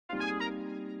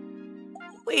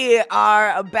We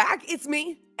are back. It's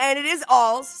me, and it is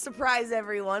all surprise,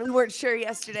 everyone. We weren't sure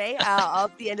yesterday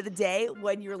at the end of the day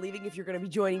when you were leaving if you're going to be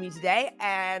joining me today,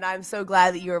 and I'm so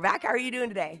glad that you were back. How are you doing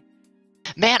today?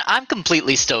 Man, I'm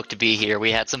completely stoked to be here. We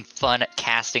had some fun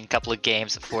casting a couple of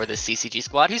games for the CCG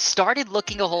squad, who started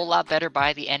looking a whole lot better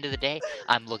by the end of the day.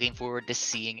 I'm looking forward to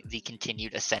seeing the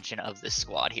continued ascension of this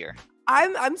squad here.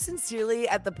 I'm sincerely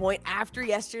at the point after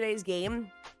yesterday's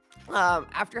game,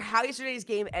 after how yesterday's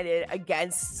game ended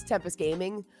against Tempest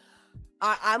Gaming.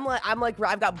 I'm like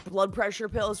I've got blood pressure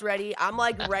pills ready. I'm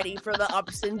like ready for the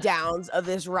ups and downs of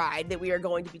this ride that we are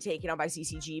going to be taken on by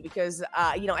CCG because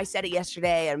I said it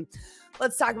yesterday, and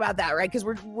let's talk about that, right? Because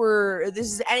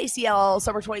this is NACL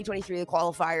Summer 2023, the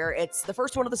qualifier. It's the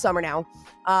first one of the summer now,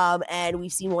 and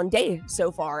we've seen one day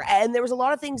so far, and there was a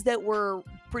lot of things that were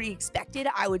pretty expected,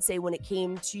 I would say, when it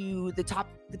came to the top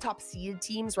seeded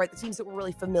teams, right? The teams that we're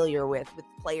really familiar with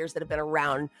players that have been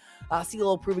around,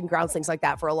 CLO Proving Grounds, things like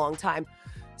that for a long time.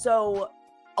 So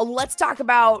let's talk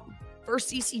about first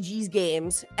CCG's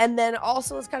games, and then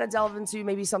also let's kind of delve into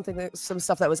maybe some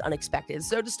stuff that was unexpected.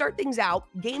 So to start things out,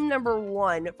 game number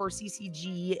 1 for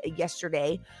CCG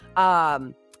yesterday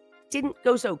didn't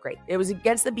go so great. It was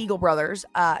against the Beagle brothers,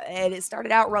 and it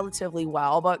started out relatively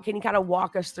well, but can you kind of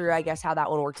walk us through, I guess, how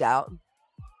that one worked out?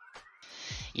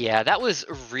 Yeah, that was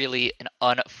really an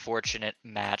unfortunate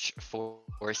match for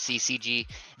CCG.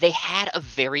 They had a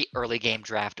very early game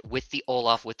draft with the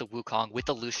Olaf, with the Wukong, with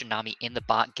the Lucian Nami in the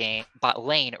bot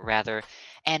lane,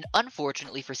 and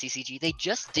unfortunately for CCG, they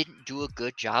just didn't do a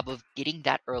good job of getting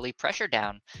that early pressure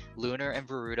down. Lunar and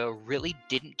Baruto really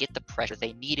didn't get the pressure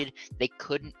they needed. They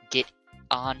couldn't get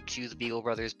onto the Beagle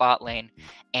Brothers bot lane,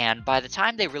 and by the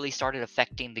time they really started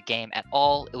affecting the game at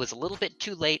all, it was a little bit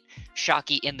too late.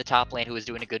 Shocky in the top lane, who was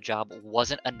doing a good job,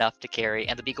 wasn't enough to carry,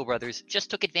 and the Beagle Brothers just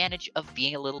took advantage of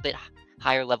being a little bit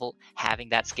higher level, having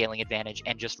that scaling advantage,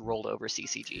 and just rolled over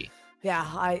CCG.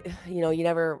 Yeah, you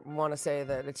never want to say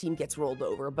that a team gets rolled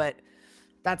over, but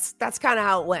that's kind of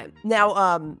how it went.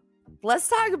 Now, let's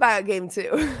talk about game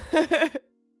 2.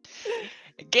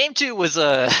 Game 2 was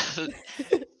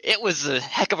it was a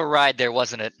heck of a ride there,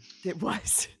 wasn't it? It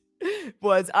was.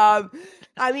 I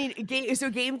mean,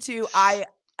 game 2, I'm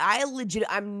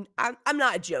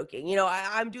not joking.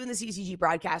 I'm doing the CCG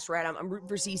broadcast, right? I'm rooting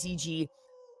for CCG.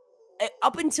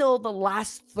 Up until the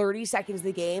last 30 seconds of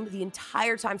the game, the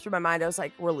entire time through my mind, I was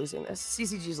like, we're losing this.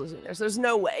 CCG's losing this. There's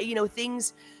no way.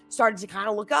 things started to kind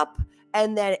of look up,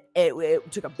 and then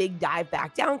it took a big dive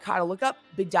back down, kind of look up,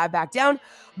 big dive back down.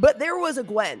 But there was a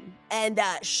Gwen, and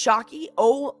Shocky,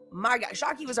 oh my God,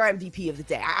 Shocky was our MVP of the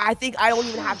day. I think I don't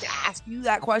even have to ask you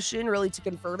that question really to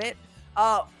confirm it.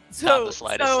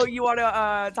 So you want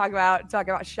to talk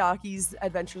about Shocky's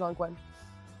adventures on Gwen?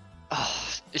 Oh,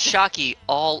 Shocky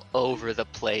all over the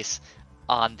place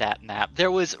on that map.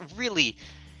 There was really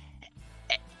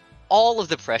all of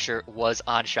the pressure was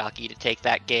on Shocky to take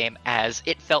that game, as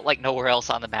it felt like nowhere else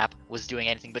on the map was doing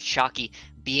anything but Shocky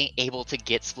being able to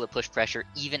get split push pressure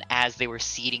even as they were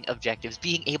seeding objectives,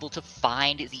 being able to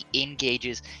find the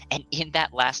engages, and in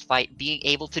that last fight being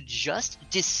able to just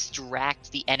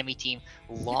distract the enemy team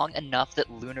long enough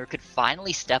that Lunar could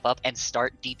finally step up and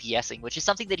start DPSing, which is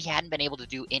something that he hadn't been able to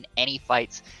do in any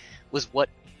fights, was what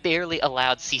barely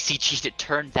allowed CCG to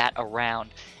turn that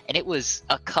around. And it was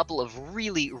a couple of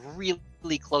really,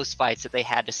 really close fights that they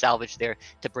had to salvage there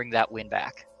to bring that win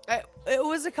back. It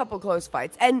was a couple close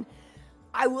fights, and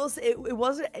I will say it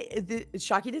wasn't.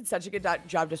 Shocky did such a good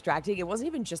job distracting. It wasn't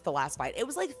even just the last fight. It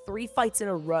was like 3 fights in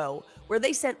a row where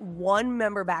they sent one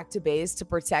member back to base to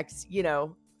protect,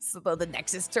 the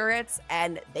Nexus turrets,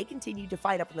 and they continued to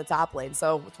fight up in the top lane.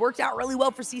 So it's worked out really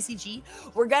well for CCG.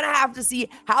 We're going to have to see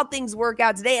how things work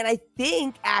out today. And I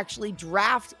think actually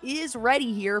draft is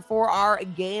ready here for our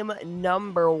game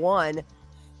number 1.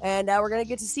 And we're going to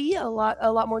get to see a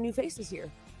lot more new faces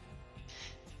here.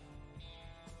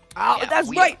 Oh, yeah, that's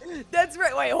right. That's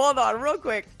right. Wait, hold on real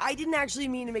quick. I didn't actually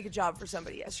mean to make a job for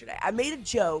somebody yesterday. I made a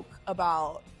joke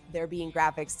about there being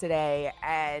graphics today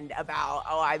and about,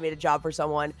 I made a job for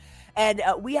someone. And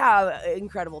we have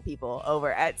incredible people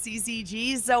over at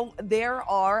CCG. So there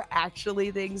are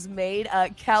actually things made.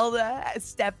 Kelda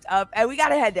stepped up, and we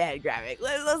got a head-to-head graphic.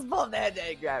 Let's pull up the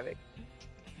head-to-head graphic.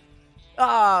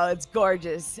 Oh, it's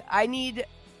gorgeous. I need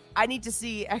to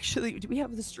see, actually, do we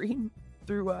have the stream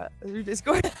through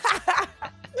Discord?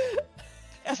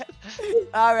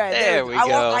 All right, there we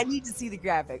go. I need to see the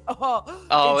graphic.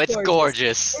 Oh, it's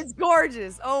gorgeous. It's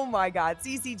gorgeous. Oh my God.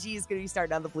 CCG is going to be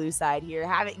starting on the blue side here.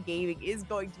 Havoc Gaming is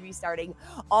going to be starting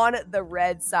on the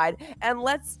red side. And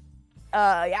let's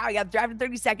yeah, I got drafted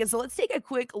 30 seconds. So let's take a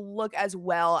quick look as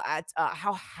well at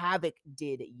how Havoc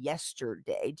did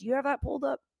yesterday. Do you have that pulled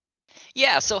up?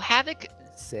 Yeah, so Havoc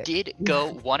Sick. did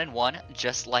go 1-1,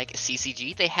 just like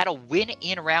CCG. They had a win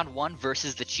in round 1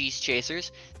 versus the Cheese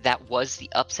Chasers. That was the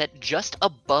upset, just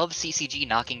above CCG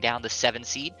knocking down the 7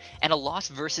 seed, and a loss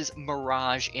versus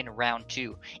Mirage in round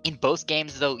 2. In both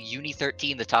games, though,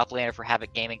 Uni13, the top laner for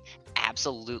Havoc Gaming,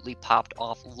 absolutely popped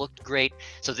off, looked great.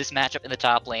 So this matchup in the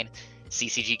top lane,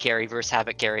 CCG carry versus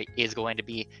Havoc carry, is going to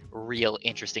be real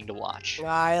interesting to watch.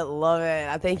 I love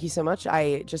it. Thank you so much.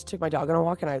 I just took my dog on a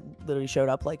walk and I literally showed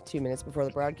up like 2 minutes before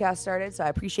the broadcast started. So I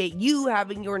appreciate you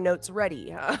having your notes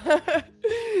ready.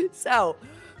 So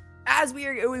as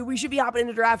we should be hopping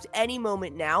into draft any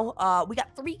moment now. We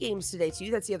got 3 games today too.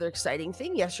 That's the other exciting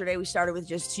thing. Yesterday we started with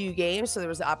just 2 games, so there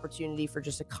was the opportunity for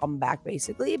just a comeback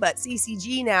basically. But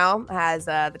CCG now has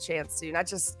the chance to not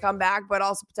just come back, but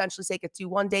also potentially take a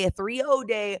 2-1 day, a 3-0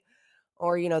 day,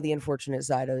 or the unfortunate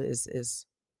side is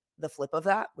the flip of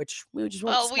that, which we just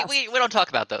won't discuss. we don't talk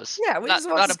about those. Yeah, we just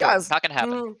won't discuss. Not gonna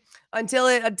happen. Until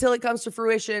it comes to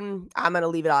fruition, I'm gonna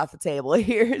leave it off the table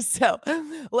here. So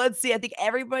let's see. I think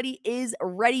everybody is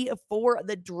ready for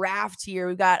the draft here.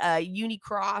 We've got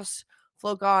Unicross,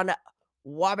 Flocon,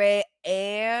 Wabe,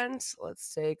 and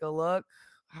let's take a look.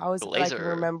 How is it that I can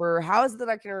remember? How is it that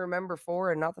I can remember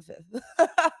 4 and not the 5th?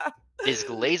 Is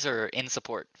Glazer in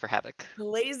support for Havoc?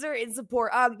 Glazer in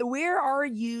support. Where are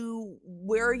you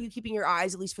keeping your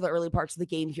eyes, at least for the early parts of the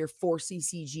game here for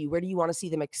CCG? Where do you want to see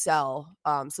them excel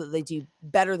so that they do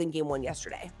better than game 1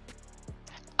 yesterday?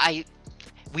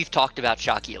 We've talked about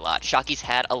Shocky a lot. Shocky's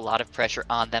had a lot of pressure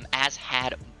on them, as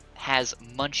has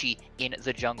Munchie in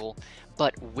the jungle.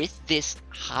 But with this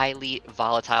highly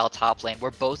volatile top lane,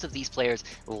 where both of these players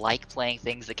like playing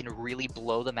things that can really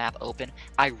blow the map open,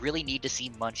 I really need to see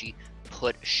Munchie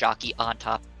put Shocky on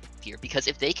top here. Because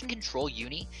if they can control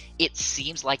Uni, it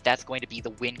seems like that's going to be the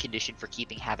win condition for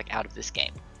keeping Havoc out of this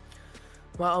game.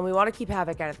 Well, and we want to keep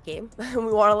Havoc out of the game.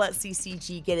 We want to let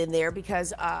CCG get in there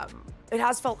because it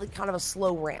has felt like kind of a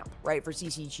slow ramp, right, for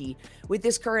CCG. With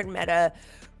this current meta,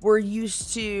 we're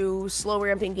used to slow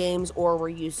ramping games, or we're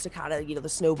used to kind of, the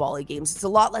snowbally games. It's a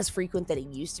lot less frequent than it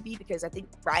used to be because I think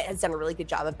Riot has done a really good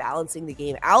job of balancing the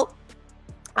game out.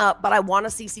 But I want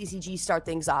to see CCG start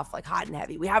things off like hot and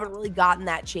heavy. We haven't really gotten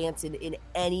that chance in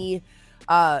any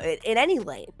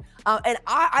lane. And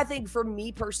I think for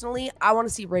me personally, I want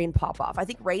to see Rain pop off. I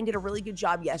think Rain did a really good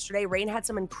job yesterday. Rain had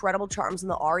some incredible charms in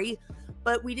the Ahri,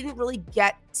 but we didn't really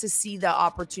get to see the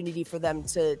opportunity for them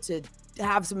to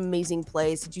have some amazing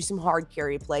plays, to do some hard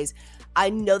carry plays. I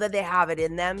know that they have it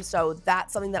in them, so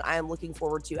that's something that I am looking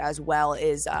forward to as well,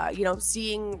 is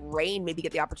seeing Rain maybe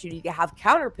get the opportunity to have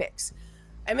counter picks.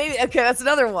 And maybe, okay, that's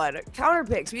another one. Counter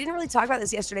picks. We didn't really talk about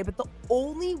this yesterday, but the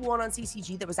only one on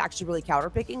CCG that was actually really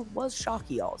counter picking was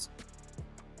Shocky Alls.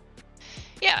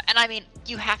 Yeah, and I mean,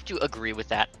 you have to agree with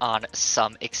that on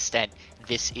some extent.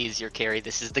 This is your carry.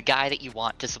 This is the guy that you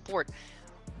want to support.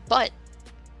 But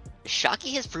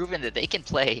Shocky has proven that they can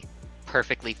play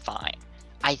perfectly fine.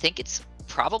 I think it's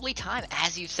probably time,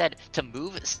 as you said, to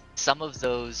move some of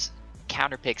those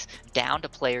counter picks down to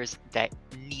players that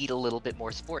need a little bit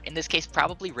more support. In this case,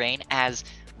 probably Rain, as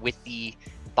with the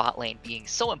bot lane being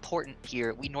so important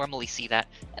here, we normally see that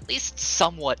at least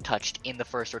somewhat touched in the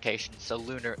first rotation, so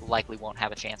Lunar likely won't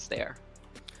have a chance there.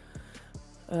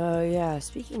 Yeah,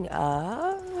 speaking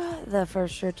of the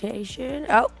first rotation.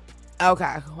 Oh,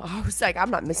 okay. I was like,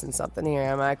 I'm not missing something here,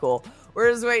 am I? Cool. We're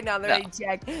just waiting on the ready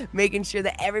check, making sure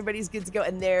that everybody's good to go.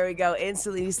 And there we go.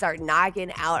 Instantly, we start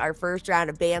knocking out our first round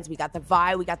of bans. We got the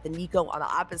Vi, we got the Nico on the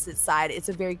opposite side. It's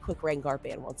a very quick Rengar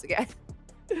ban once again.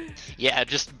 Yeah,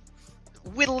 just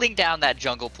whittling down that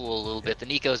jungle pool a little bit. The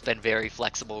Nico's been very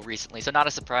flexible recently, so not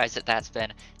a surprise that that's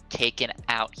been taken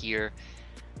out here.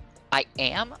 I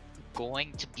am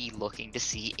going to be looking to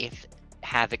see if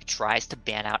Havoc tries to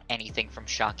ban out anything from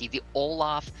Shocky. The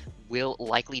Olaf will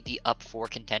likely be up for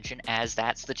contention, as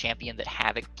that's the champion that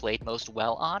Havoc played most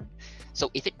well on. So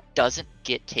if it doesn't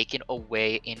get taken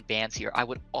away in bans here, I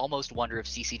would almost wonder if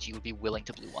CCG would be willing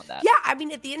to blue on that. Yeah, I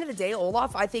mean, at the end of the day,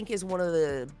 Olaf, I think, is one of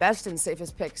the best and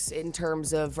safest picks in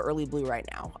terms of early blue right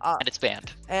now. And it's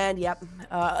banned. And yep,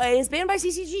 it's banned by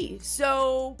CCG.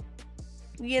 So,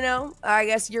 I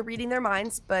guess you're reading their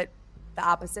minds, but the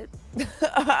opposite.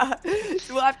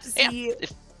 So we'll have to see.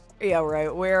 Yeah,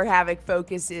 right. Where Havoc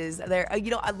focuses there.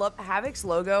 I love Havoc's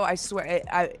logo. I swear,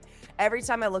 every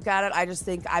time I look at it, I just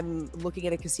think I'm looking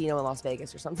at a casino in Las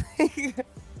Vegas or something.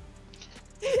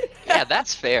 Yeah,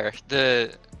 that's fair.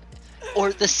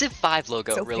 Or the Civ 5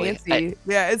 logo, so really. Fancy.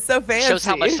 Yeah, it's so fancy. Shows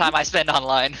how much time I spend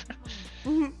online.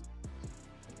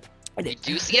 You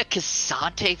do see a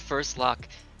Cassante first lock.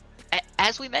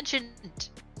 As we mentioned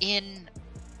in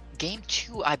Game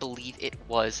 2, I believe it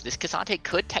was, this Cassante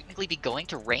could technically be going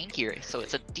to Rain here, so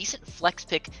it's a decent flex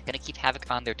pick, gonna keep Havoc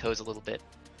on their toes a little bit.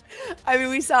 I mean,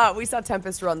 we saw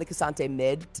Tempest run the Cassante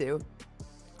mid too.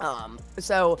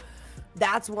 So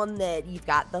that's one that you've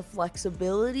got the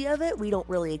flexibility of it. We don't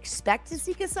really expect to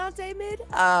see Cassante mid,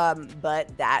 but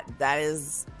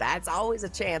that's always a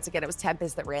chance. Again, it was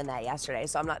Tempest that ran that yesterday,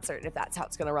 so I'm not certain if that's how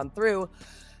it's going to run through.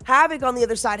 Havoc on the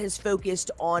other side has focused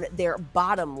on their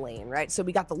bottom lane, right? So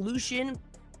we got the Lucian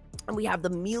and we have the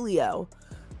Melio.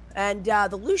 And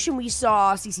the Lucian we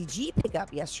saw CCG pick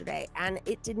up yesterday, and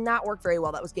it did not work very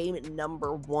well. That was game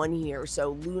number 1 here.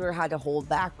 So Lunar had to hold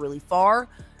back really far.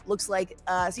 Looks like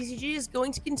CCG is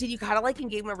going to continue, kind of like in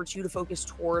game number 2, to focus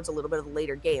towards a little bit of the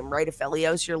later game, right?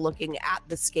 Aphelios, you're looking at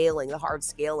the scaling, the hard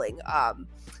scaling.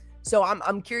 So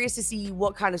I'm curious to see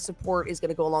what kind of support is going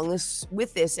to go along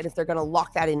with this, and if they're going to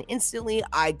lock that in instantly.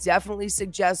 I definitely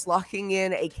suggest locking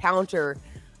in a counter,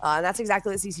 and that's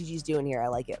exactly what CCG is doing here. I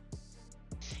like it.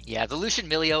 Yeah, the Lucian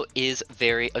Melio is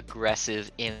very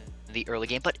aggressive in the early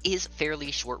game, but is fairly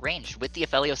short range. With the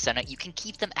Aphelios Senna, you can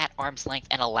keep them at arm's length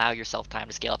and allow yourself time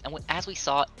to scale up. And as we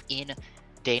saw in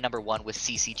day number 1 with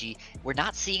CCG, we're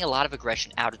not seeing a lot of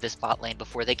aggression out of this bot lane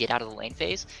before they get out of the lane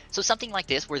phase. So something like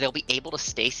this, where they'll be able to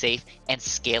stay safe and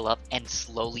scale up and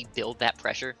slowly build that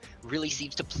pressure, really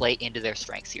seems to play into their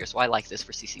strengths here. So I like this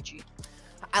for CCG.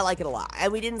 I like it a lot.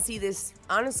 And we didn't see this,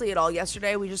 honestly, at all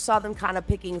yesterday. We just saw them kind of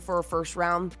picking for a first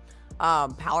round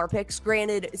power picks.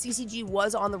 Granted, CCG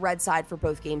was on the red side for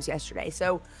both games yesterday,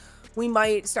 so we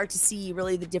might start to see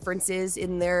really the differences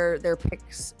in their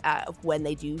picks when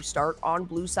they do start on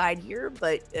blue side here.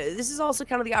 But this is also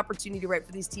kind of the opportunity, right,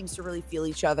 for these teams to really feel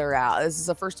each other out. This is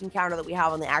the first encounter that we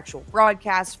have on the actual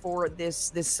broadcast for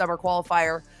this summer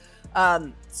qualifier.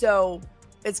 So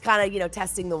it's kind of, you know,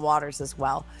 testing the waters as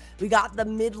well. We got the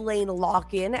mid lane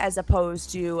lock in as opposed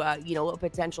to, you know, a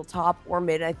potential top or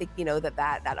mid. And I think, you know,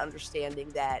 that understanding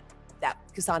that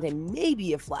Cassante may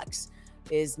be a flex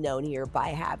is known here by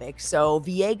Havoc. So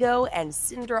Viego and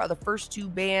Syndra are the first 2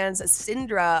 bans.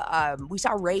 Syndra, we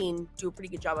saw Rain do a pretty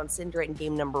good job on Syndra in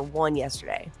game number 1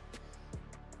 yesterday.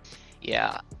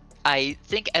 Yeah, I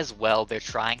think as well they're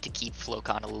trying to keep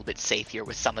Flocon a little bit safe here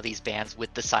with some of these bans,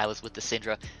 with the Sylas, with the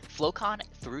Syndra. Flocon,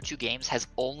 through 2 games, has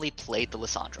only played the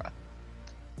Lissandra.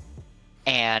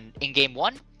 And in game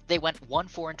 1, they went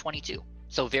 1-4-22.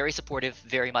 So very supportive,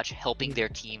 very much helping their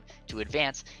team to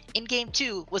advance. In game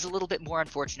 2 was a little bit more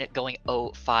unfortunate, going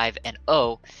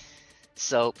 0-5-0.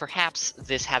 So perhaps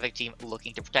this Havoc team,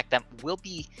 looking to protect them, will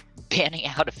be banning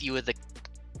out a few of the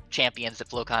champions that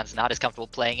Flocon's not as comfortable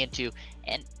playing into,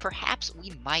 and perhaps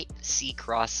we might see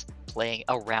Cross playing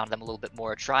around them a little bit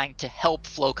more, trying to help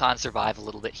Flocon survive a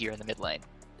little bit here in the mid lane.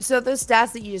 So those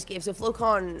stats that you just gave, so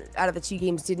Flocon out of the 2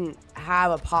 games didn't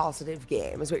have a positive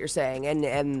game, is what you're saying,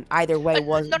 and either way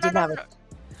Well,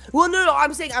 no,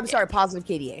 I'm sorry, positive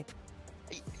KDA.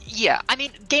 Yeah, I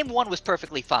mean, game 1 was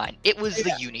perfectly fine. It was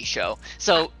the uni show,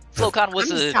 so Flocon was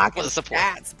a support.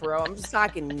 Stats, bro. I'm just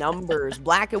talking numbers,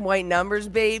 black and white numbers,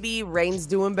 baby. Rain's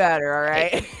doing better. All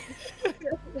right.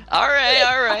 all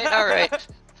right.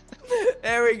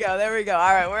 There we go.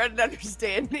 All right, we're at an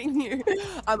understanding here.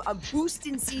 I'm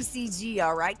boosting CCG.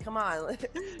 All right, come on.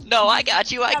 No, I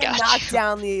got you. Knock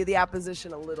down the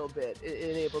opposition a little bit, and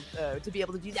able to be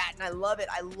able to do that, and I love it.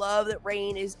 I love that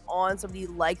Rain is on somebody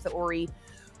like the Ori.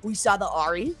 We saw the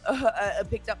Ari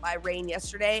picked up by Rain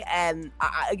yesterday, and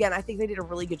again, I think they did a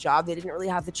really good job. They didn't really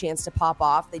have the chance to pop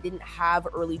off. They didn't have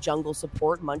early jungle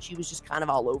support. Munchie was just kind of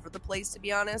all over the place, to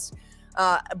be honest.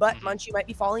 But Munchie might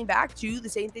be falling back to the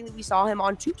same thing that we saw him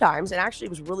on 2 times, and actually it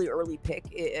was really early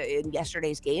pick in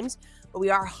yesterday's games. But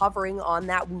we are hovering on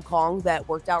that Wukong that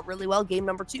worked out really well game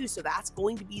number 2, so that's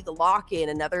going to be the lock-in.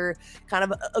 Another kind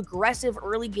of aggressive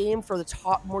early game for the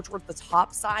top, more towards the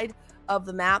top side of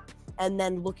the map, and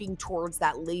then looking towards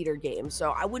that later game.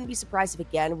 So I wouldn't be surprised if,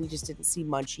 again, we just didn't see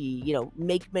Munchie, you know,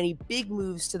 make many big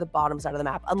moves to the bottom side of the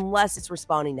map, unless it's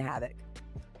responding to Havoc.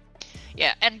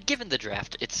 Yeah, and given the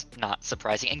draft, it's not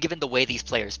surprising. And given the way these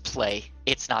players play,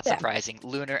 it's not surprising.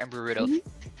 Lunar and Boruto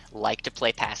like to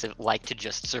play passive, like to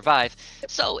just survive.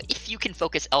 So if you can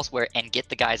focus elsewhere and get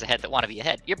the guys ahead that want to be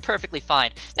ahead, you're perfectly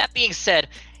fine. That being said,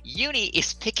 Uni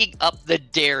is picking up the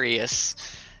Darius.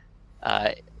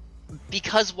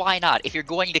 Because why not? If you're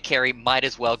going to carry, might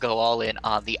as well go all in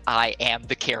on the I am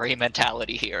the carry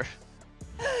mentality here.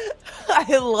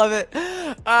 I love it.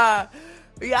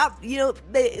 Yeah, you know,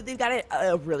 they've got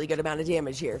a really good amount of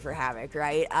damage here for Havoc,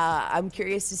 right? I'm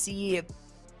curious to see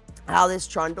how this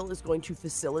Trundle is going to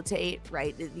facilitate,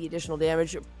 right, the additional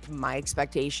damage. My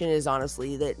expectation is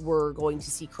honestly that we're going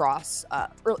to see Cross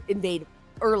invade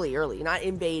early, not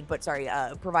invade, but sorry,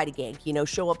 provide a gank, you know,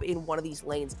 show up in one of these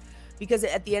lanes. Because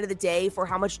at the end of the day, for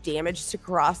how much damage to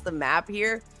cross the map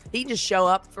here, he can just show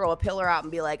up, throw a pillar out,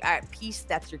 and be like, all right, peace,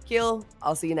 that's your kill.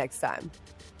 I'll see you next time.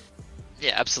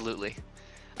 Yeah, absolutely.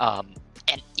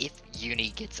 And if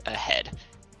Uni gets ahead,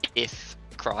 if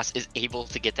Cross is able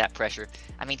to get that pressure,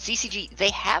 I mean, CCG, they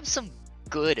have some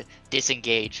good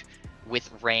disengage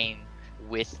with Rain,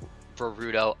 with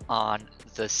Boruto on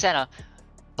the Senna,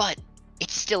 but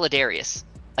it's still a Darius.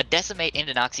 A decimate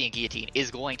into Noxie and Guillotine is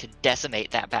going to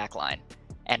decimate that backline,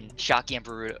 and Shocky and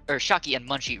Boruto, or Shocky and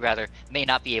Munchie rather, may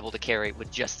not be able to carry with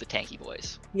just the tanky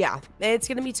boys. Yeah, it's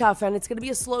going to be tough, and it's going to be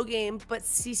a slow game, but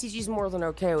CCG's more than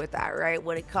okay with that, right?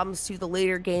 When it comes to the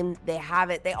later game, they have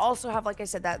it. They also have, like I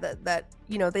said, that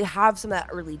you know, they have some of that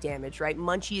early damage, right?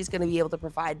 Munchie is going to be able to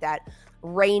provide that.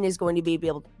 Rain is going to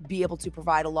be able to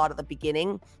provide a lot at the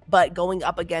beginning, but going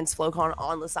up against Flocon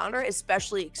on Lysandra,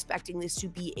 especially expecting this to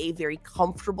be a very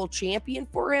comfortable champion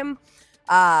for him,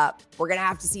 we're gonna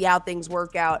have to see how things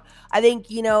work out. I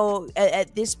think, you know,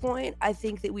 at this point, I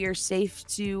think that we are safe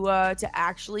to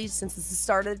actually, since it's the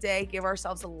start of the day, give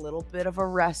ourselves a little bit of a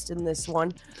rest in this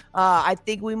one. I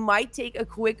think we might take a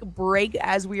quick break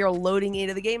as we are loading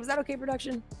into the game. Is that okay,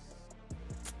 production?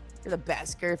 You're the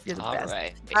best, Gurf. You're the best.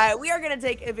 Right. All right, we are going to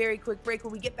take a very quick break.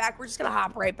 When we get back, we're just going to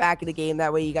hop right back in the game.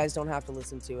 That way you guys don't have to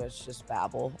listen to us just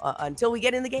babble until we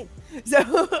get in the game.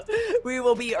 So we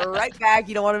will be right back.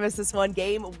 You don't want to miss this one.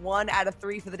 Game 1 out of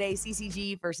 3 for the day,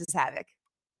 CCG versus Havoc.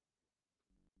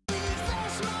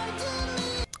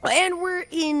 And we're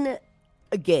in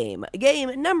a game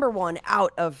number 1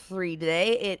 out of 3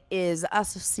 today. It is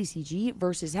us, CCG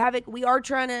versus Havoc. We are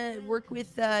trying to work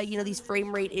with you know, these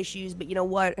frame rate issues, but you know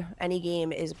what, any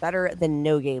game is better than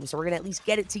no game, so we're gonna at least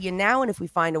get it to you now, and if we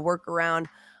find a workaround,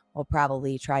 we'll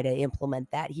probably try to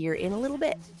implement that here in a little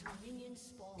bit.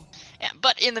 Yeah,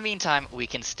 but in the meantime, we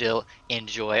can still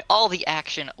enjoy all the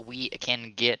action we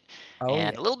can get. A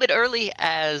little bit early,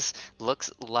 as looks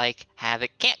like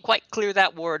Havoc can't quite clear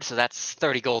that ward, so that's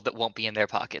 30 gold that won't be in their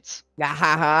pockets.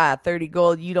 Ha 30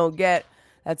 gold you don't get.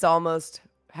 That's almost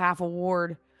half a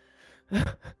ward.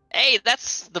 Hey,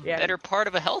 that's the better part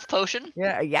of a health potion.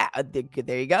 Yeah,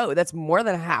 there you go. That's more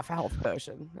than a half health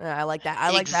potion. I like that.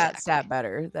 I like that stat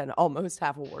better than almost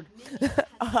half a ward.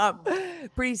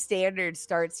 Pretty standard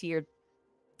starts here.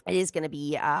 It is going to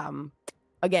be,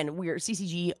 again, we're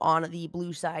CCG on the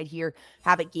blue side here.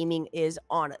 Havoc Gaming is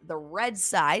on the red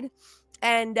side.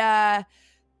 And I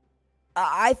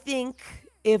think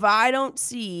if I don't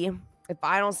see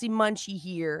Munchie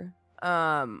here,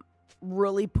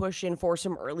 really push in for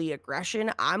some early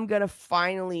aggression, I'm gonna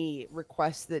finally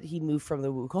request that he move from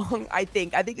the Wukong. I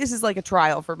think this is like a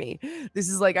trial for me. This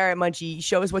is like, all right, Munchie,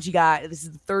 show us what you got. This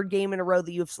is the 3rd game in a row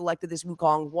that you have selected this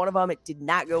Wukong. One of them, it did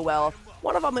not go well.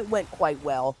 One of them, it went quite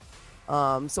well.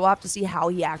 So we'll have to see how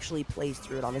he actually plays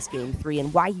through it on this game 3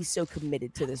 and why he's so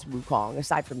committed to this Wukong,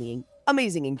 aside from the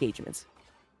amazing engagements.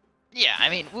 Yeah, I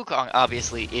mean, Wukong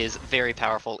obviously is very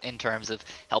powerful in terms of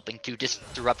helping to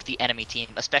disrupt the enemy team,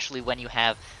 especially when you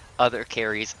have other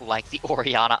carries like the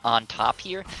Orianna on top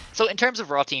here. So in terms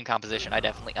of raw team composition, I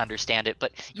definitely understand it,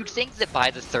 but you'd think that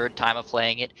by the 3rd time of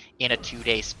playing it in a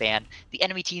 2-day span, the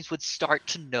enemy teams would start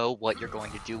to know what you're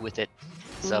going to do with it.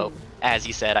 So, as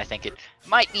you said, I think it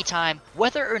might be time,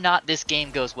 whether or not this game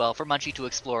goes well, for Munchie to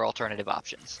explore alternative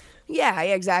options. Yeah,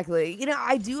 exactly. You know,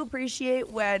 I do appreciate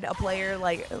when a player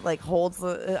like holds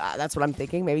the. That's what I'm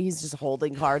thinking. Maybe he's just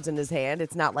holding cards in his hand.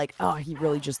 It's not like, oh, he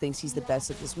really just thinks he's the best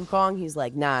at this Wukong. He's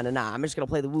like, nah. I'm just gonna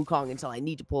play the Wukong until I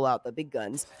need to pull out the big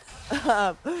guns.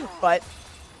 But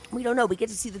we don't know. We get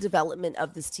to see the development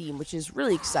of this team, which is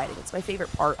really exciting. It's my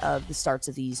favorite part of the starts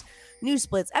of these new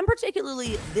splits, and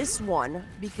particularly this one,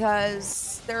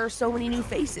 because there are so many new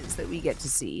faces that we get to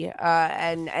see.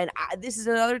 This is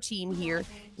another team here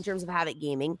in terms of Havoc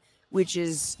Gaming, which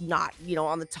is not, you know,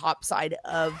 on the top side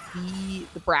of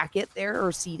the bracket there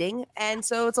or seeding, and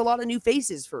so it's a lot of new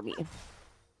faces for me.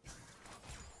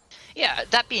 Yeah,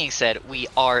 that being said, we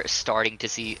are starting to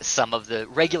see some of the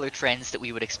regular trends that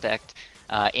we would expect.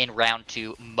 In round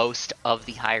 2, most of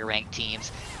the higher ranked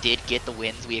teams did get the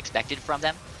wins we expected from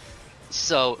them.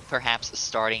 So perhaps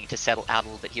starting to settle out a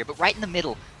little bit here. But right in the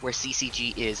middle where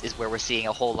CCG is where we're seeing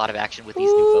a whole lot of action with these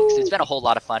new folks. It's been a whole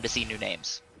lot of fun to see new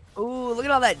names. Ooh, look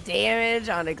at all that damage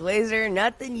on a Glazer.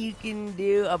 Nothing you can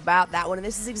do about that one. And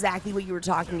this is exactly what you were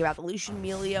talking about. The Lucian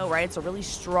Melio, right? It's a really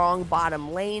strong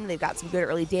bottom lane. They've got some good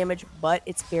early damage, but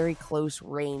it's very close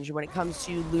range. When it comes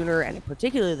to Lunar and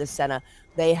particularly the Senna,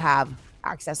 they have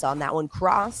access on that one.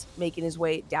 Cross making his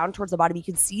way down towards the bottom. You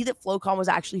can see that Flocon was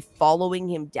actually following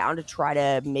him down to try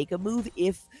to make a move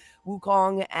if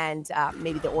Wukong and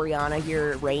maybe the Orianna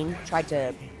here, Rain, tried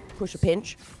to push a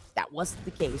pinch. That wasn't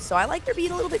the case. So I like they're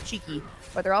being a little bit cheeky,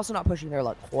 but they're also not pushing their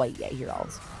luck quite yet here,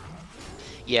 Alls.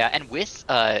 Yeah, and with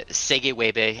Sege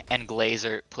Webe and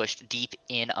Glazer pushed deep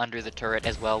in under the turret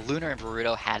as well, Lunar and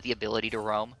Boruto had the ability to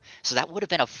roam, so that would have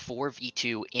been a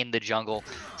 4v2 in the jungle.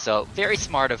 So very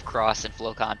smart of Cross and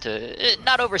Flocon to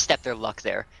not overstep their luck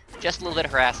there. Just a little bit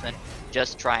of harassment,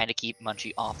 just trying to keep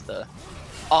Munchie off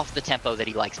the tempo that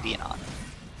he likes being on.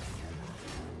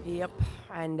 Yep,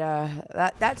 and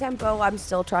that tempo I'm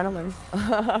still trying to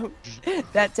learn.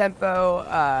 That tempo,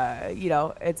 you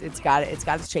know, it's got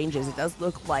its changes. It does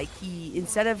look like he,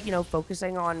 instead of, you know,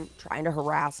 focusing on trying to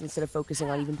harass, instead of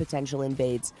focusing on even potential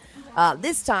invades,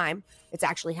 this time it's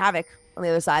actually Havoc on the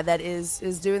other side that is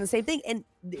doing the same thing, and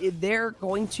they're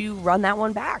going to run that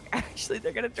one back. Actually,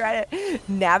 they're going to try to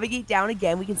navigate down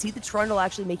again. We can see the Trundle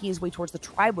actually making his way towards the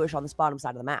tri-bush on this bottom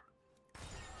side of the map.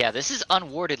 Yeah, this is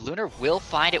unwarded. Lunar will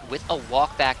find it with a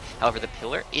walk back. However, the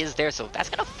pillar is there, so that's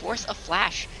going to force a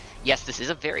flash. Yes, this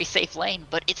is a very safe lane,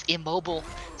 but it's immobile,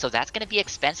 so that's going to be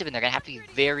expensive, and they're going to have to be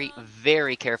very,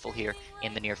 very careful here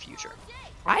in the near future.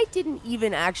 I didn't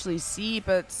even actually see,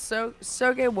 but Soge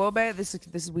Wobe, this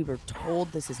is we were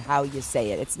told this is how you say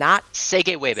it. It's not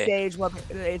Sege Webe. Sage Wobe.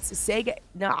 It's Sege.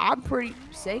 No, I'm pretty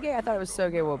Sege. I thought it was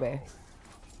Soge Wobe.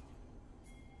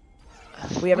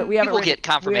 We will get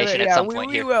confirmation at some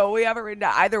point here. We have it written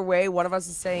down. Either way, one of us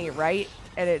is saying it right,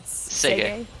 and it's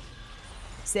Sege.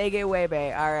 Sege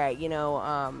Webe. All right, you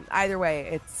know, either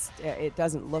way, it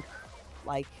doesn't look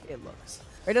like it looks.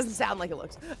 Or it doesn't sound like it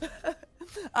looks.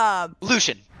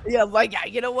 Lucian. Yeah, like, yeah,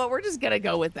 you know what? We're just going to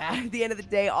go with that at the end of the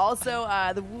day. Also,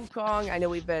 the Wukong, I know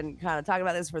we've been kind of talking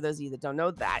about this. For those of you that don't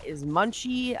know, that is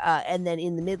Munchie. And then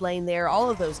in the mid lane there, all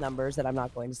of those numbers that I'm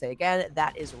not going to say again,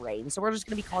 that is Rain. So we're just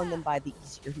going to be calling them by the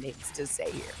easier names to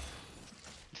say here.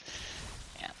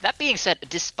 Yeah. That being said,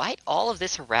 despite all of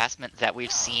this harassment that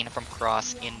we've seen from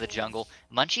Cross in the jungle,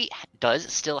 Munchie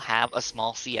does still have a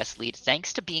small CS lead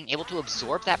thanks to being able to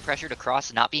absorb that pressure to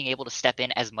Cross, not being able to step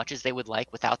in as much as they would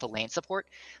like without the lane support.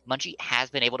 Munchie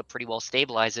has been able to pretty well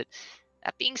stabilize it.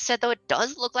 That being said, though, it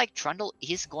does look like Trundle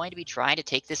is going to be trying to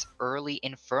take this early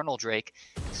Infernal Drake,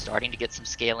 starting to get some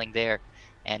scaling there.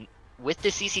 And with the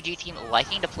CCG team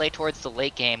liking to play towards the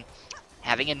late game,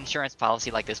 having an insurance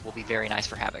policy like this will be very nice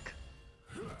for Havoc.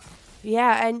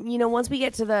 Yeah, and, you know, once we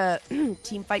get to the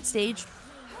team fight stage,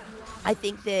 I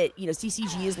think that, you know,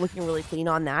 CCG is looking really clean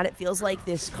on that. It feels like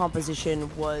this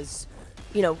composition was,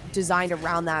 you know, designed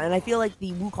around that. And I feel like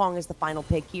the Wukong is the final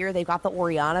pick here. They've got the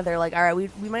Orianna. They're like, all right,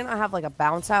 we might not have like a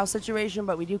bounce house situation,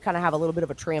 but we do kind of have a little bit of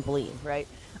a trampoline, right?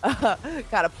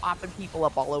 Kind of popping people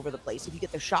up all over the place. If you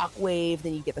get the Shockwave,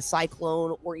 then you get the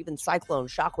Cyclone, or even Cyclone,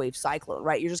 Shockwave, Cyclone,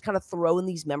 right? You're just kind of throwing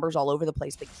these members all over the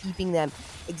place, but keeping them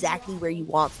exactly where you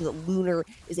want so that Lunar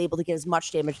is able to get as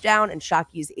much damage down and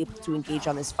Shocky is able to engage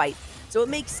on this fight. So it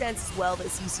makes sense as well that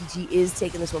CCG is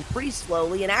taking this one pretty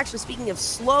slowly. And actually, speaking of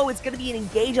slow, it's going to be an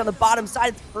engage on the bottom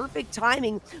side. It's perfect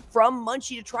timing from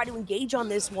Munchie to try to engage on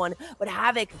this one. But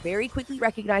Havoc very quickly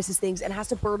recognizes things and has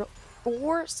to burn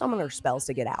 4 summoner spells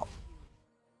to get out.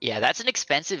 Yeah, that's an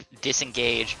expensive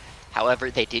disengage. However,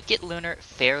 they did get Lunar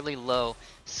fairly low,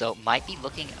 so might be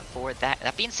looking for that.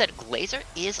 That being said, Glazer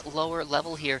is lower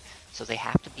level here, so they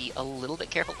have to be a little bit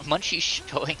careful. Munchie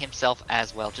showing himself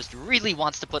as well, just really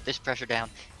wants to put this pressure down,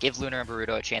 give Lunar and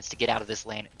Boruto a chance to get out of this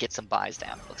lane, get some buys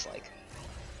down, it looks like.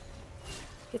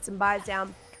 Get some buys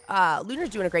down. Lunar's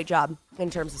doing a great job in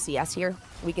terms of CS here.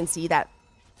 We can see that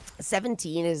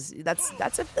 17 is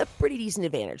that's a pretty decent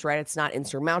advantage, right? It's not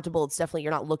insurmountable. It's definitely,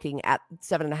 you're not looking at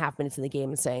 7.5 minutes in the game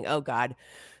and saying, oh god,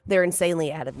 they're insanely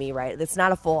ahead of me, right? It's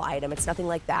not a full item. It's nothing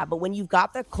like that. But when you've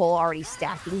got the Cole already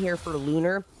stacking here for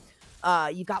Lunar,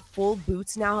 you've got full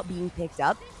boots now being picked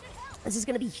up. This is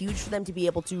going to be huge for them to be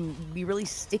able to be really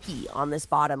sticky on this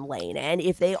bottom lane. And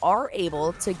if they are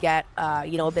able to get,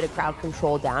 you know, a bit of crowd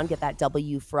control down, get that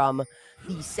W from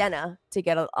the Senna to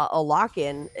get a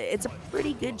lock-in, it's a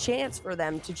pretty good chance for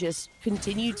them to just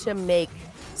continue to make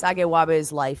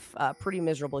Sagewabe's life pretty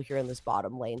miserable here in this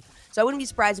bottom lane. So I wouldn't be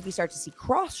surprised if we start to see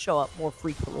Cross show up more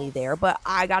frequently there, but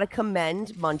I got to commend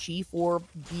Munchie for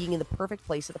being in the perfect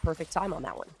place at the perfect time on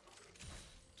that one.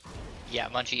 Yeah,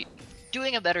 Munchie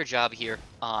doing a better job here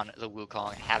on the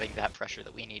Wukong, having that pressure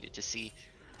that we needed to see.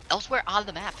 Elsewhere on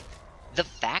the map, the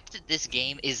fact that this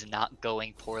game is not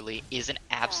going poorly is an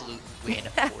absolute win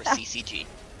for CCG.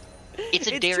 It's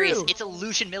a Darius, true. It's a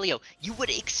Lucian Milio. You would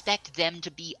expect them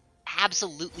to be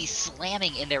absolutely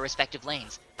slamming in their respective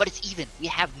lanes. But it's even. We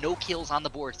have no kills on the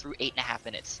board through 8.5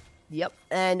 minutes. Yep.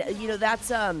 And, you know,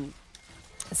 that's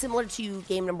similar to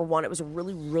game number 1. It was a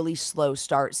really, really slow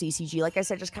start. CCG, like I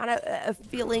said, just kind of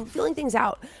feeling things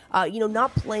out. You know,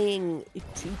 not playing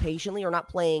too patiently or not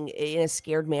playing in a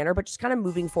scared manner, but just kind of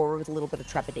moving forward with a little bit of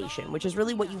trepidation, which is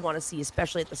really what you want to see,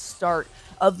 especially at the start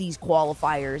of these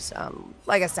qualifiers.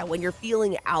 Like I said, when you're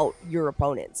feeling out your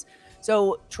opponents.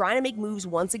 So trying to make moves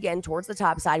once again towards the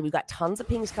top side. We've got tons of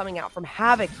pings coming out from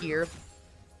Havoc here.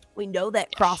 We know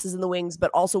that Cross is in the wings,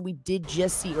 but also they did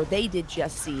just see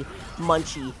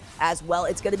Munchie as well.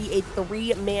 It's going to be a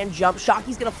 3-man jump.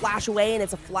 Shocky's going to flash away, and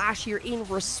it's a flash here in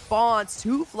response.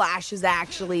 2 flashes,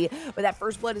 actually. But that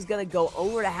first blood is going to go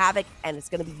over to Havoc, and it's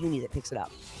going to be Uni that picks it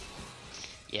up.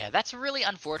 Yeah, that's really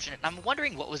unfortunate. I'm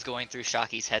wondering what was going through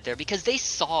Shocky's head there, because they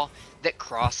saw that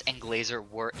Cross and Glazer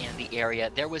were in the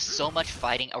area. There was so much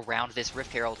fighting around this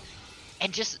Rift Herald,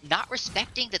 and just not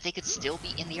respecting that they could still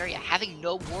be in the area. Having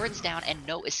no wards down and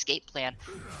no escape plan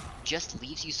just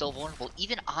leaves you so vulnerable,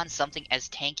 even on something as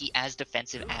tanky, as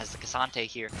defensive as the Cassante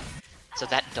here. So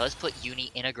that does put Uni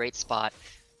in a great spot.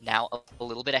 Now a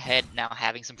little bit ahead, now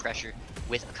having some pressure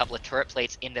with a couple of turret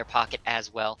plates in their pocket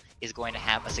as well is going to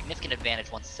have a significant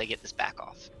advantage once they get this back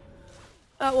off.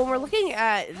 When we're looking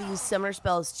at these summoner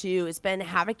spells too, it's been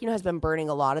Havoc, you know, has been burning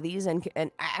a lot of these, and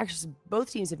actually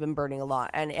both teams have been burning a lot,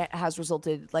 and it has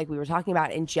resulted, like we were talking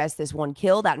about, in just this 1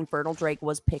 kill. That Infernal Drake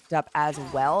was picked up as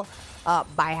well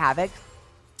by Havoc.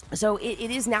 So it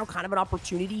is now kind of an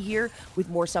opportunity here with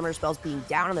more summoner spells being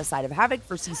down on the side of Havoc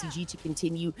for CCG to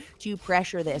continue to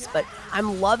pressure this. But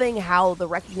I'm loving how the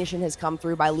recognition has come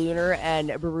through by Lunar and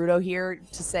Boruto here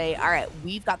to say, all right,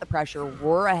 we've got the pressure.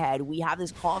 We're ahead. We have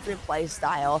this confident play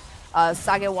style.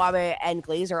 Sagewabe and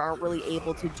Glazer aren't really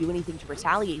able to do anything to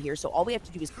retaliate here. So all we have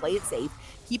to do is play it safe,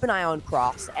 keep an eye on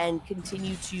Cross, and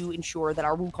continue to ensure that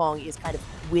our Wukong is kind of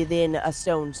within a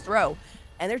stone's throw.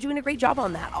 And they're doing a great job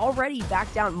on that. Already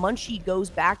back down, Munchie goes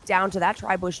back down to that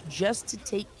Tribush just to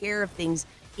take care of things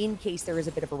in case there is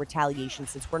a bit of a retaliation,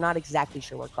 since we're not exactly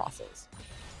sure where Cross is.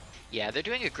 Yeah, they're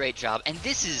doing a great job, and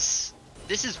this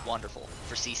is wonderful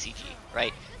for CCG,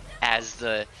 right? As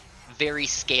the very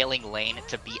scaling lane,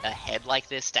 to be ahead like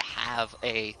this, to have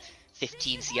a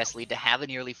 15 CS lead, to have a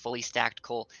nearly fully stacked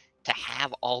Cole, to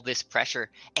have all this pressure,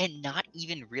 and not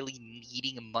even really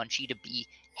needing Munchie to be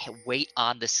wait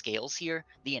on the scales here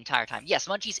the entire time. Yes,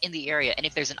 Munchie's in the area, and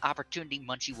if there's an opportunity,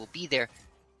 Munchie will be there,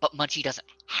 but Munchie doesn't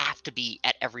have to be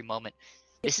at every moment.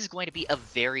 This is going to be a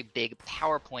very big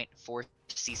power point for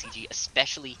CCG,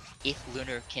 especially if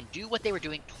Lunar can do what they were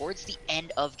doing towards the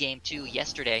end of Game 2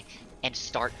 yesterday and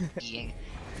start being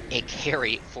a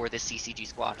carry for the CCG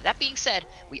squad. That being said,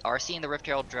 we are seeing the Rift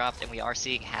Herald dropped, and we are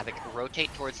seeing Havoc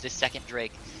rotate towards this second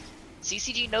Drake.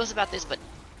 CCG knows about this, but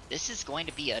this is going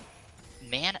to be a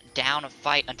man-down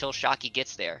fight until Shocky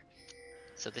gets there.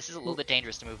 So this is a little bit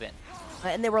dangerous to move in.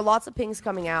 And there were lots of pings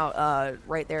coming out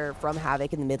right there from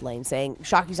Havoc in the mid lane saying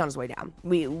Shocky's on his way down.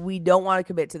 We don't want to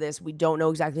commit to this. We don't know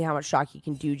exactly how much Shocky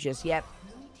can do just yet.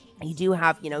 You do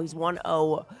have, you know, he's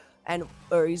 1-0 and,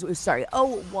 or he's, sorry,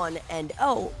 0-1 and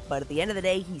 0, but at the end of the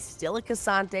day, he's still a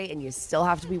Cassante, and you still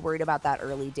have to be worried about that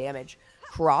early damage.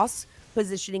 Cross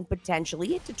positioning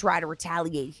potentially to try to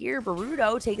retaliate here.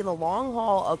 Boruto taking the long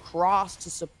haul across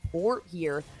to support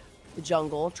here the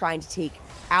jungle, trying to take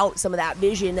out some of that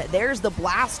vision. There's the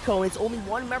blast cone. It's only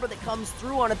one member that comes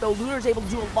through on it, though. Lunar's able to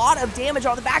do a lot of damage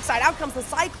on the backside. Out comes the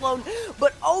cyclone,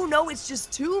 but oh no, it's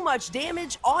just too much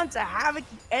damage onto Havoc,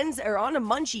 onto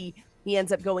Munchie. He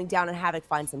ends up going down, and Havoc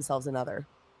finds themselves another.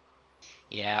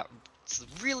 Yeah, it's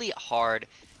really hard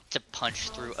to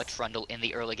punch through a Trundle in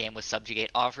the early game with Subjugate.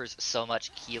 Offers so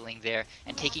much healing there,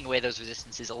 and taking away those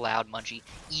resistances allowed Munchie,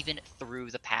 even through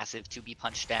the passive, to be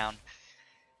punched down.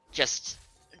 Just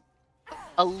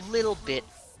a little bit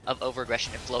of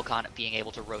overaggression, and Flocon being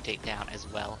able to rotate down as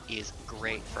well is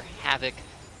great for Havoc.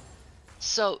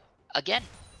 So, again,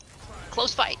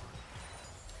 close fight.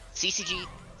 CCG,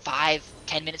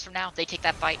 5-10 minutes from now, they take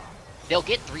that fight, they'll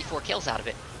get 3-4 kills out of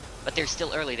it. But they're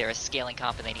still early. They're a scaling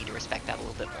comp, and they need to respect that a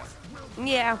little bit more.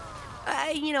 Yeah.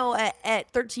 You know, at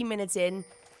 13 minutes in,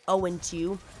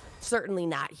 0-2, certainly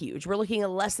not huge. We're looking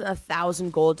at less than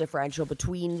 1,000 gold differential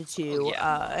between the two. Oh,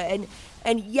 yeah.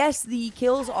 And yes, the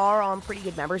kills are on pretty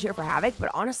good members here for Havoc,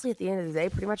 but honestly, at the end of the day,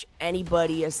 pretty much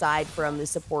anybody aside from the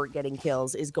support getting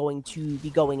kills is going to be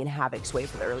going in Havoc's way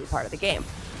for the early part of the game.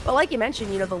 But like you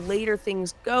mentioned, you know, the later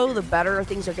things go, the better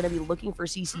things are going to be looking for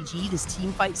CCG. This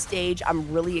team fight stage,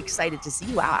 I'm really excited to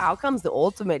see. Wow, out comes the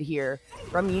ultimate here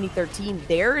from Uni 13.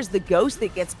 There's the ghost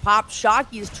that gets popped.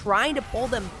 Shocky is trying to pull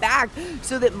them back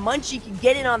so that Munchie can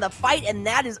get in on the fight, and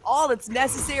that is all that's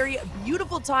necessary.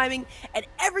 Beautiful timing, and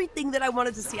everything that I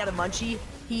wanted to see out of Munchie,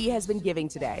 he has been giving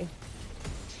today.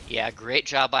 Yeah, great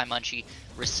job by Munchie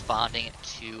responding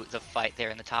to the fight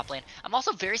there in the top lane. I'm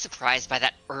also very surprised by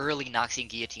that early Noxian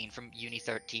Guillotine from Uni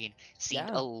 13. Seemed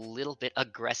a little bit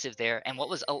aggressive there, and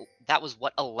that was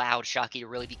what allowed Shocky to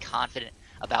really be confident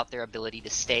about their ability to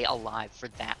stay alive for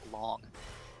that long.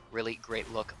 Really great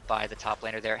look by the top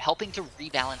laner there, helping to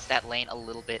rebalance that lane a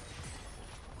little bit.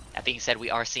 That being said, we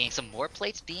are seeing some more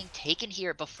plates being taken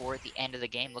here before the end of the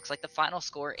game. Looks like the final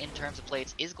score in terms of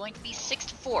plates is going to be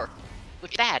 6-4.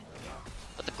 Which is bad,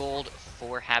 but the gold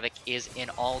for Havoc is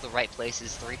in all the right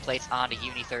places. 3 plates onto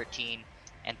Uni 13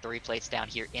 and 3 plates down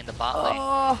here in the bot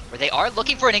lane, where they are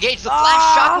looking for an engage. The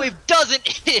flash shockwave doesn't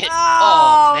hit.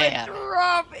 Oh man, it's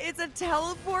rough. It's a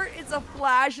teleport, it's a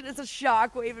flash, and it's a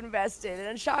shockwave invested.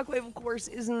 And shockwave, of course,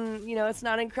 isn't, you know, it's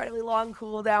not an incredibly long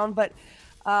cooldown, but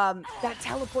that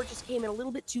teleport just came in a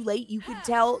little bit too late. You could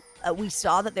tell. We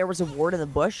saw that there was a ward in the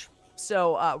bush.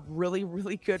 So really,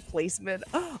 really good placement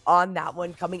on that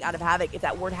one coming out of Havoc. If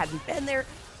that ward hadn't been there,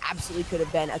 absolutely could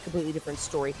have been a completely different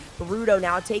story. Baruto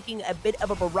now taking a bit of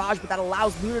a barrage, but that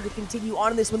allows Bruno to continue on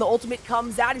in this. When the ultimate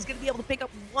comes out, he's going to be able to pick up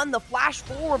the flash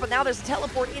forward, but now there's a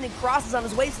teleport in and crosses on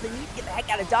his way, so they need to get the heck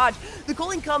out of dodge. The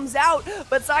cooling comes out,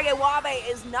 but Sagewabe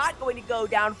is not going to go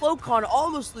down. Flocon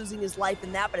almost losing his life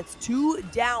in that, but it's 2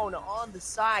 down on the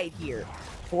side here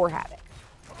for Havoc.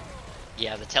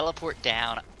 Yeah, the teleport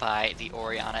down by the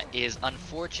Orianna is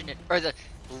unfortunate, or the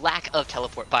lack of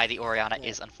teleport by the Orianna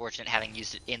is unfortunate, having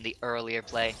used it in the earlier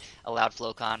play. Allowed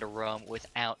Flocon to roam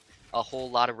without a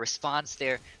whole lot of response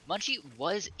there. Munchie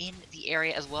was in the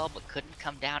area as well, but couldn't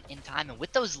come down in time. And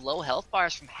with those low health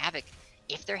bars from Havoc,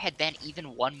 if there had been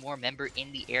even one more member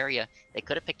in the area, they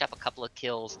could have picked up a couple of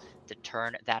kills to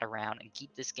turn that around and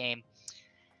keep this game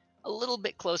a little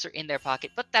bit closer in their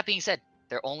pocket. But that being said,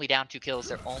 they're only down 2 kills.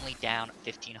 They're only down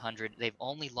 1,500. They've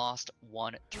only lost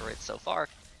 1 turret so far.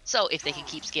 So if they can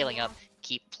keep scaling up,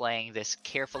 keep playing this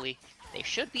carefully, they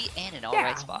should be in an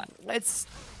alright spot.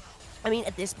 I mean,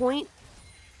 at this point,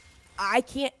 I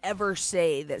can't ever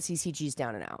say that CCG's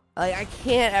down and out. Like, I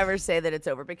can't ever say that it's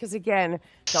over because, again,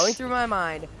 going through my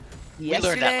mind,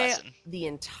 yesterday, the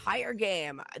entire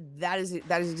game, that is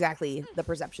exactly the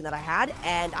perception that I had,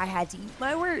 and I had to eat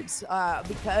my words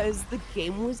because the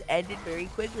game was ended very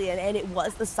quickly, and it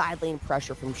was the side lane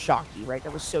pressure from Shocky, right?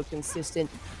 That was so consistent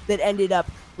that ended up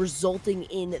resulting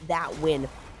in that win.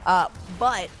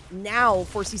 But now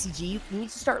for CCG, we need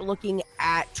to start looking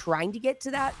at trying to get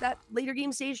to that later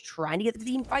game stage, trying to get to the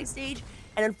team fight stage.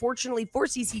 And unfortunately for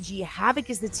CCG, Havoc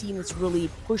is the team that's really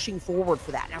pushing forward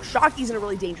for that. Now, Shocky's in a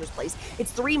really dangerous place.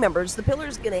 It's 3 members. The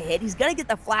pillar's going to hit. He's going to get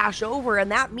the flash over, and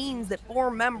that means that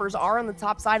 4 members are on the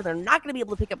top side, and they're not going to be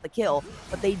able to pick up the kill,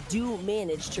 but they do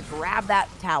manage to grab that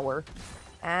tower,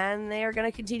 and they are going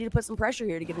to continue to put some pressure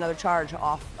here to get another charge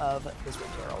off of this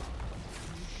Rift Herald.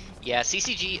 Yeah,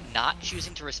 CCG not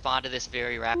choosing to respond to this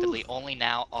very rapidly. Only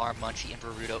now are Munchie and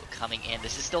Baruto coming in.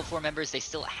 This is still 4 members. They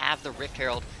still have the Rift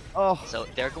Herald. So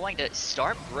they're going to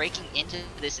start breaking into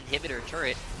this inhibitor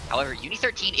turret. However, Uni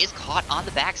 13 is caught on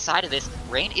the back side of this.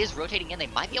 Rain is rotating in. They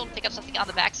might be able to pick up something on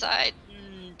the backside.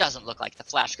 Doesn't look like the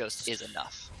Flash Ghost is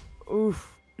enough.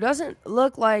 Oof. Doesn't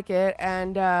look like it.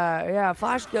 And yeah,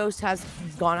 Flash Ghost has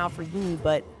gone out for Uni,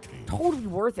 but totally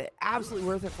worth it. Absolutely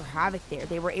worth it for Havoc there.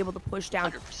 They were able to push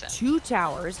down 100%. 2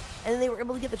 towers, and then they were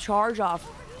able to get the charge off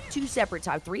 3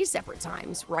 separate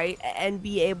times, right? And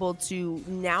be able to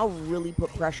now really put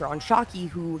pressure on Shocky,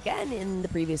 who, again, in the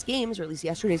previous games, or at least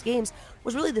yesterday's games,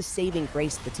 was really the saving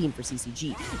grace of the team for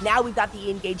CCG. Now we've got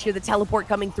the engage here, the teleport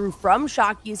coming through from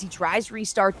Shocky as he tries to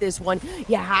restart this one.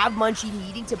 You have Munchie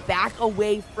needing to back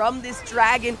away from this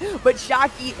dragon, but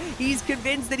Shocky, he's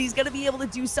convinced that he's going to be able to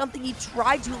do something. He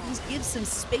tried to at least give some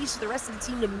space to the rest of the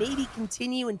team to maybe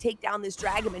continue and take down this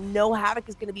dragon, and no, Havoc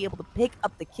is going to be able to pick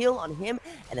up the kill on him,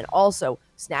 and then also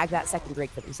snag that second Drake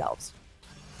for themselves.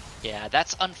 Yeah,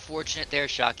 that's unfortunate there,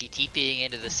 Shocky, TPing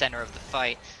into the center of the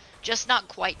fight. Just not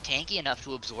quite tanky enough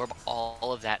to absorb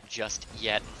all of that just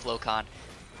yet. Flocon,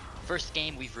 first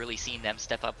game we've really seen them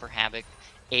step up for Havoc,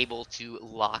 able to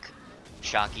lock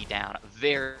Shocky down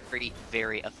very,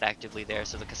 very effectively there.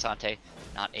 So the Cassante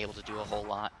not able to do a whole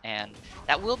lot, and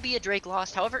that will be a Drake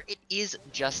lost. However, it is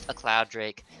just a Cloud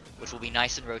Drake, which will be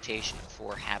nice in rotation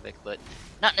for Havoc, but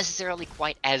not necessarily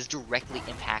quite as directly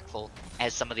impactful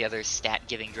as some of the other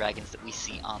stat-giving dragons that we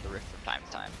see on the Rift from time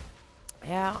to time.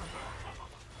 Yeah.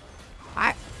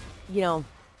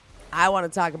 I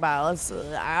want to talk about,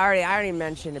 I already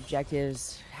mentioned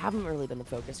objectives haven't really been the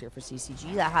focus here for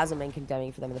CCG. That hasn't been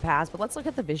condemning for them in the past, but let's look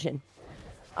at the vision.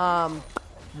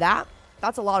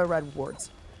 That's a lot of red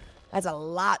wards. That's a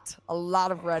lot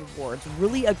of red wards.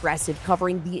 Really aggressive,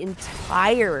 covering the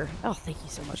entire, oh, thank you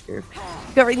so much, Groove.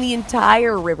 Covering the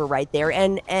entire river right there.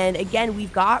 And again,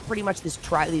 we've got pretty much these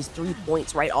 3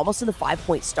 points, right? Almost to the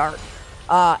 5-point start.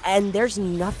 And there's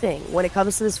nothing when it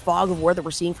comes to this fog of war that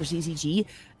we're seeing for CCG.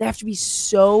 They have to be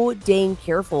so dang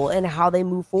careful in how they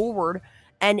move forward.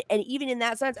 And even in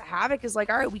that sense, Havoc is like,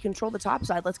 all right, we control the top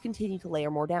side. Let's continue to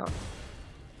layer more down.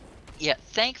 Yeah,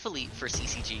 thankfully for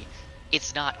CCG,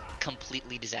 it's not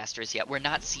completely disastrous yet. We're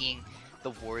not seeing the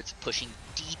wards pushing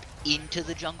deep into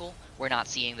the jungle. We're not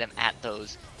seeing them at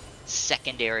those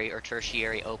secondary or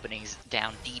tertiary openings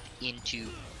down deep into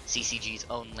CCG's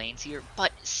own lanes here.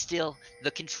 But still,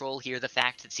 the control here, the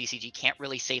fact that CCG can't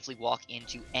really safely walk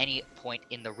into any point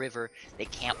in the river, they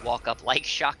can't walk up like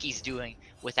Shockey's doing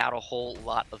without a whole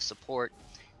lot of support,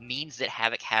 means that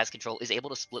Havoc has control, is able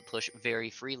to split push very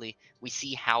freely. We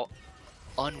see how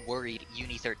unworried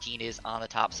Uni 13 is on the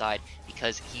top side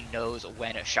because he knows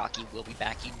when Shockey will be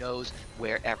back. He knows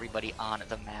where everybody on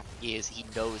the map is. He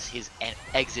knows his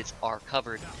exits are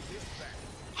covered.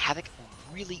 Havoc,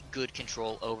 really good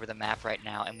control over the map right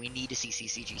now, and we need to see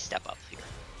CCG step up here.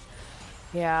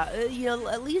 Yeah, you know,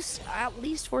 at least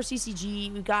for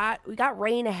CCG, we got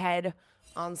Rain ahead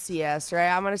on CS, right?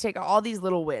 I'm gonna take all these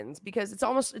little wins because it's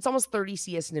almost 30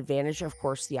 CS in advantage. Of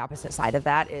course, the opposite side of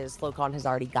that is Locon has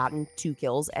already gotten 2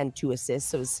 kills and 2 assists,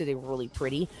 so it's sitting really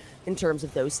pretty in terms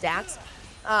of those stats.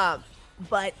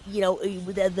 But you know,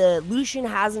 the Lucian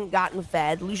hasn't gotten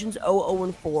fed. Lucian's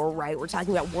 0-0-4, right? We're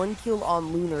talking about 1 kill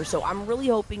on Lunar, so I'm really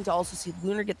hoping to also see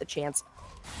Lunar get the chance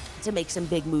to make some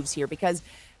big moves here because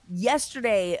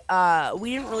yesterday,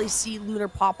 we didn't really see Lunar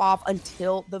pop off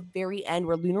until the very end,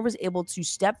 where Lunar was able to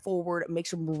step forward, make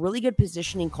some really good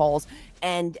positioning calls,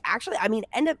 and actually, I mean,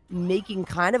 end up making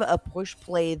kind of a push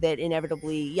play that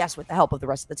inevitably, yes, with the help of the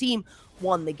rest of the team,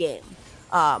 won the game.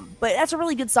 But that's a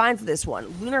really good sign for this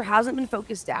one. Lunar hasn't been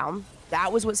focused down.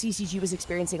 That was what CCG was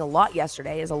experiencing a lot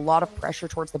yesterday, is a lot of pressure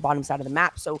towards the bottom side of the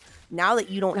map. So now that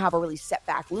you don't have a really set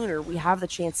back Lunar, we have the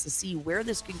chance to see where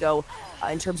this could go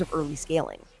in terms of early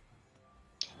scaling.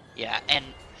 Yeah, and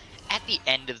at the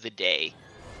end of the day,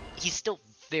 he's still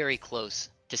very close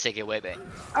to Segewebe.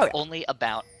 Oh, yeah. Only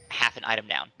about half an item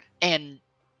down. And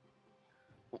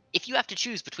if you have to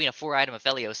choose between a 4-item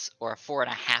Aphelios or a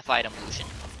 4.5 item Lucian,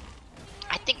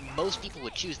 I think most people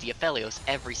would choose the Aphelios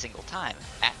every single time.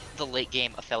 At the late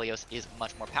game, Aphelios is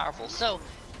much more powerful. So,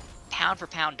 pound for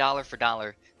pound, dollar for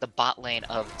dollar, the bot lane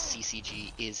of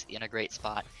CCG is in a great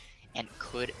spot and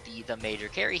could be the major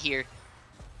carry here.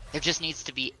 There just needs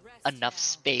to be enough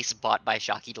space bought by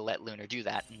Shockey to let Lunar do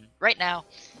that. And right now,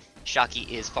 Shockey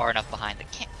is far enough behind that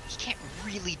he can't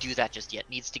really do that just yet.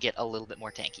 Needs to get a little bit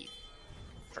more tanky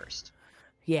first.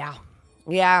 Yeah.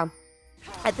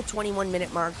 At the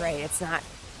 21-minute mark, right,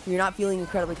 you're not feeling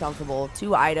incredibly comfortable.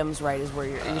 2 items, right, is where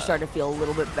you're starting to feel a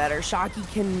little bit better. Shockey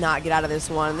cannot get out of this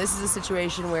one. This is a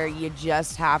situation where you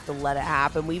just have to let it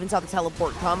happen. We even saw the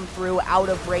teleport come through out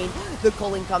of range. The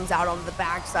culling comes out on the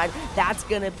backside. That's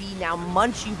going to be now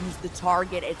Munchie who's the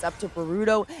target. It's up to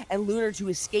Baruto and Lunar to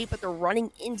escape, but they're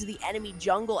running into the enemy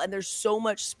jungle, and there's so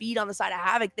much speed on the side of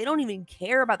Havoc. They don't even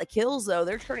care about the kills, though.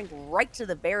 They're turning right to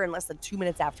the Baron less than 2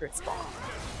 minutes after it spawned.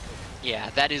 Yeah,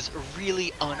 that is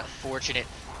really unfortunate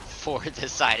for the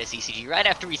side of CCG. Right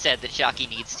after we said that Shockey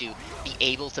needs to be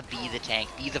able to be the tank,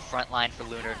 be the front line for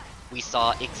Lunar, we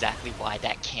saw exactly why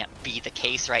that can't be the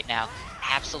case right now.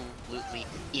 Absolutely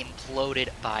imploded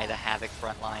by the Havoc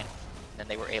front line. And then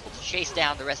they were able to chase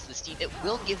down the rest of the team. It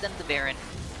will give them the Baron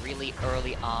really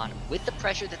early on with the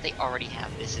pressure that they already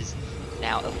have. This is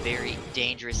now a very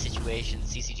dangerous situation.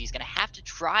 CCG is going to have to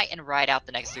try and ride out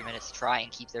the next 3 minutes, try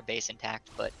and keep their base intact,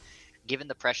 but given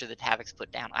the pressure that Havoc's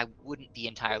put down, I wouldn't be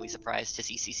entirely surprised to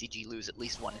see CCG lose at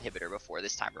least 1 inhibitor before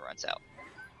this timer runs out.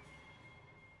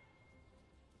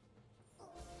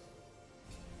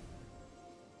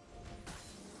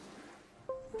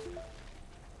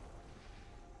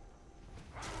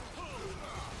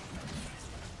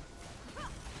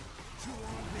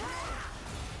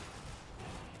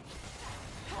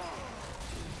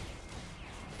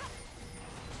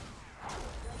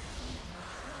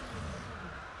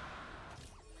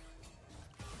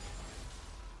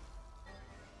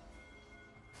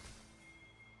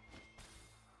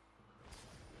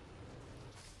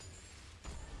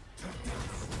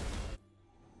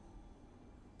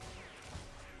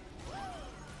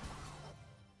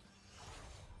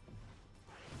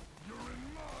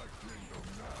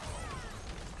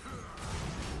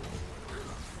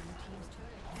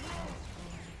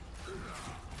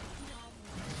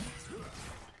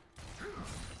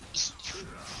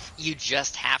 You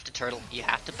just have to turtle. You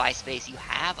have to buy space. You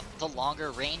have the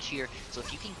longer range here. So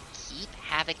if you can keep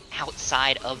Havoc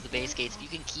outside of the base gates, if you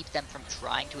can keep them from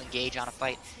trying to engage on a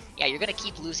fight, yeah, you're going to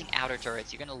keep losing outer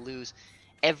turrets. You're going to lose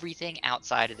everything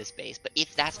outside of this base. But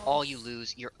if that's all you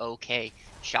lose, you're okay.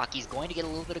 Shocky's going to get a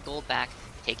little bit of gold back,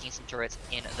 taking some turrets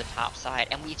in the top side.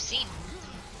 And we've seen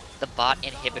the bot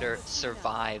inhibitor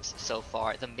survives so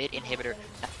far. The mid inhibitor,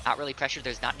 not really pressured.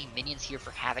 There's not any minions here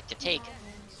for Havoc to take.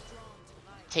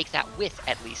 Take that with,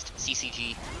 at least.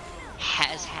 CCG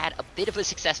has had a bit of a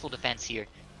successful defense here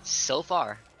so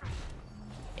far.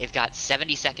 They've got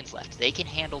 70 seconds left. They can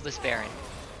handle this Baron.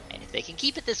 And if they can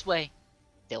keep it this way,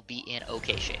 they'll be in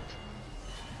okay shape.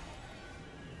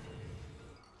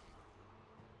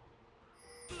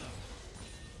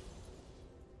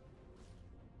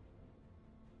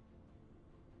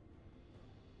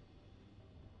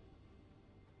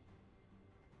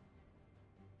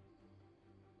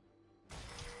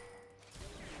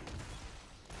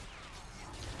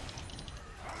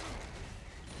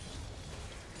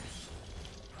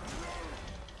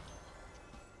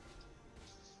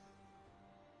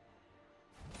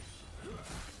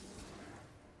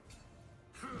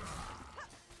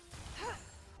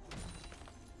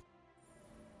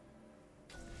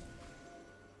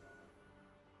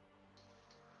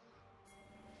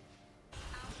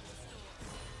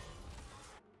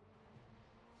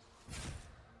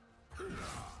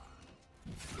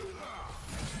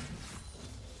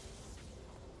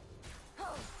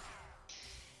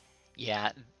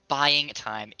 Yeah, buying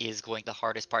time is going the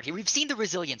hardest part here. We've seen the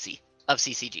resiliency of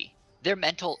CCG. Their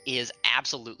mental is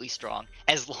absolutely strong.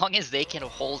 As long as they can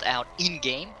hold out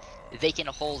in-game, they can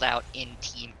hold out in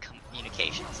team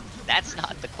communications. That's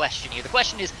not the question here. The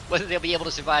question is whether they'll be able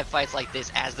to survive fights like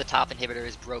this as the top inhibitor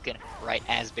is broken right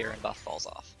as Baron buff falls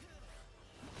off.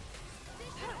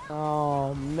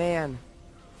 Oh, man.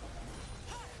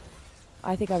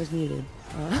 I think I was muted.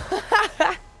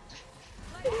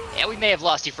 Yeah, we may have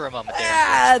lost you for a moment there.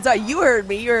 Yeah, that's right. You heard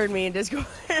me in Discord.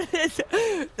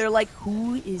 They're like,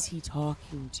 who is he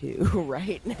talking to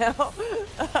right now?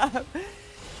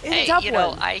 Hey, you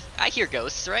know, I hear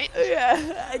ghosts, right?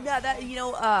 Yeah, no, that, you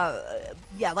know,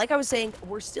 yeah, like I was saying,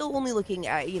 we're still only looking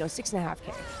at, you know,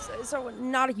 6.5K. So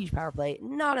not a huge power play,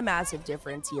 not a massive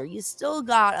difference here. You still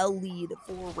got a lead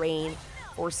for Rain,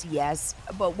 for CS,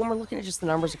 but when we're looking at just the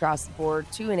numbers across the board,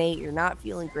 2 and 8, you're not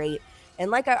feeling great. And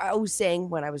like I was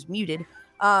saying when I was muted,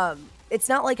 it's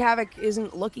not like Havoc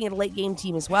isn't looking at a late game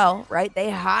team as well, right? They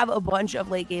have a bunch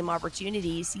of late game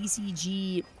opportunities.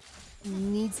 CCG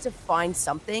needs to find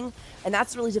something, and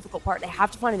that's the really difficult part. They have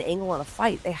to find an angle on a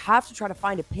fight. They have to try to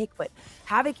find a pick, but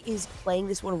Havoc is playing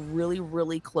this one really,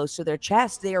 really close to their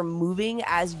chest. They are moving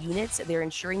as units. They're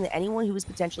ensuring that anyone who is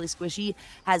potentially squishy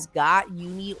has got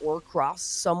Uni or Cross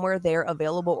somewhere there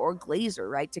available, or Glazer,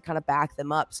 right, to kind of back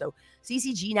them up. So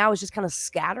CCG now is just kind of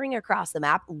scattering across the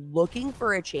map, looking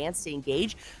for a chance to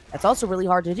engage. That's also really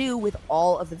hard to do with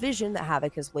all of the vision that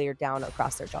Havoc has layered down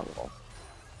across their jungle.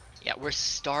 Yeah, we're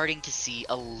starting to see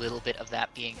a little bit of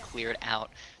that being cleared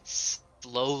out.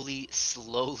 Slowly,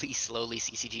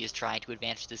 CCG is trying to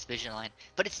advance this vision line.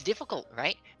 But it's difficult,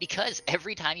 right? Because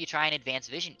every time you try and advance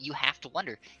vision, you have to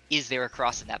wonder, is there a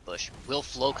cross in that bush? Will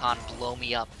Flocon blow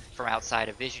me up from outside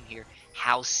of vision here?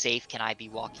 How safe can I be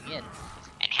walking in?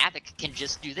 And Havoc can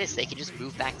just do this. They can just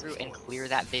move back through and clear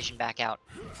that vision back out.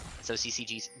 So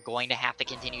CCG's going to have to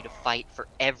continue to fight for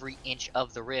every inch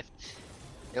of the rift.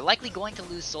 They're likely going to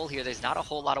lose Soul here. There's not a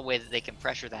whole lot of way that they can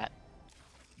pressure that.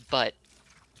 But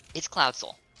it's Cloud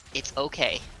Soul. It's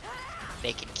okay.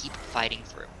 They can keep fighting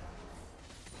through.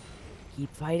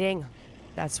 Keep fighting.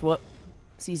 That's what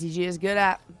CCG is good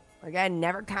at. Again,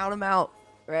 never count them out,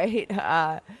 right? There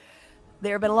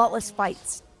have been a lot less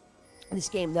fights in this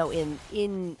game, though,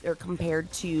 in or compared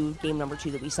to game number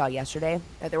 2 that we saw yesterday.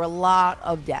 There were a lot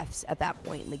of deaths at that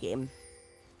point in the game.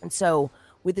 And so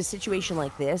with a situation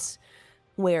like this,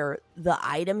 where the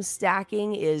item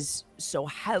stacking is so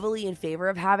heavily in favor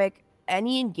of Havoc,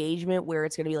 any engagement where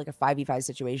it's going to be like a 5v5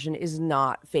 situation is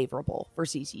not favorable for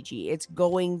CCG. It's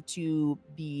going to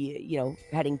be, you know,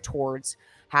 heading towards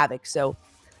Havoc. So,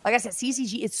 like I said,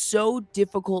 CCG, it's so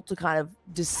difficult to kind of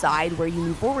decide where you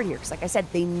move forward here. Because like I said,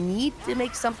 they need to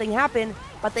make something happen,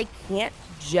 but they can't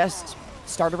just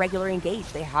start a regular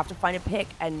engage. They have to find a pick,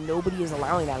 and nobody is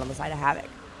allowing that on the side of Havoc.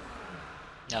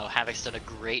 No, Havoc's done a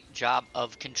great job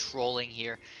of controlling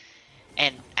here.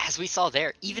 And as we saw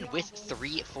there, even with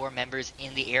 3-4 members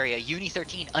in the area, Uni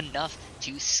 13 enough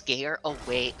to scare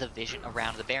away the vision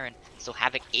around the Baron. So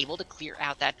Havoc able to clear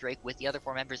out that Drake with the other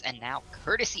 4 members, and now,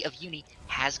 courtesy of Uni,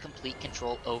 has complete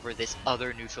control over this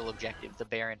other neutral objective, the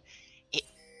Baron.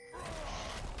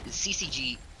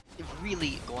 CCG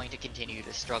really going to continue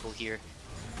to struggle here.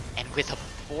 And with a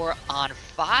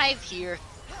 4-on-5 here,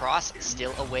 Cross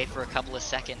still away for a couple of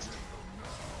seconds.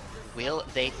 Will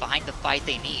they find the fight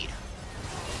they need?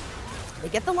 They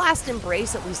get the last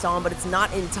embrace that we saw him, but it's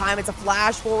not in time. It's a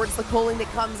flash forward. It's the culling that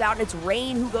comes out, and it's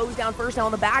Rain who goes down first. Now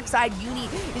on the backside, Uni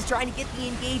is trying to get the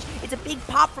engage. It's a big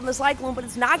pop from the Cyclone, but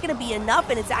it's not going to be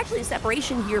enough, and it's actually a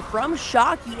separation here from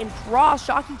Shocky and Cross.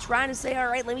 Shocky trying to say, all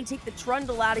right, let me take the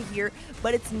Trundle out of here,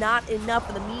 but it's not enough.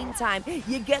 In the meantime,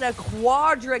 you get a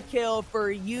quadra kill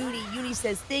for Uni. Uni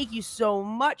says, thank you so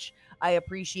much. I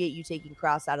appreciate you taking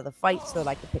Cross out of the fight so that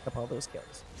I could pick up all those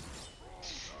kills.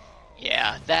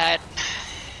 Yeah, that...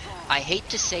 I hate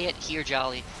to say it here,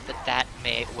 Jolly, but that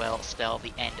may well spell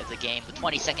the end of the game. With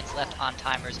 20 seconds left on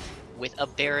timers, with a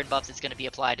Baron buff that's going to be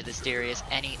applied to this Darius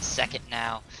any second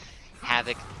now.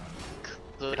 Havoc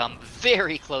could come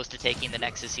very close to taking the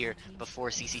Nexus here before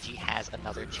CCG has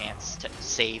another chance to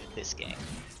save this game.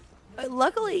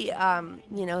 Luckily,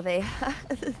 you know, they...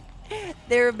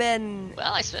 There have been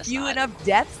few enough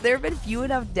deaths. There have been few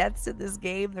enough deaths in this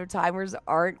game. Their timers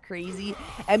aren't crazy.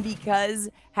 And because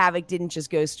Havoc didn't just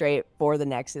go straight for the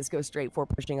Nexus, go straight for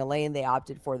pushing a lane, they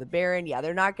opted for the Baron. Yeah,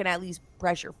 they're not going to at least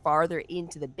pressure farther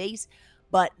into the base,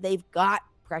 but they've got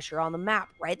pressure on the map,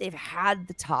 right? They've had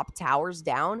the top towers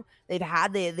down. They've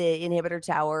had the inhibitor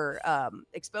tower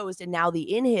exposed, and now the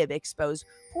inhib exposed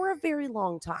for a very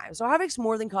long time. So Havoc's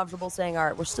more than comfortable saying, all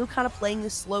right, we're still kind of playing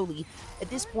this slowly. At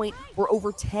this point, we're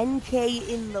over 10K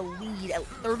in the lead at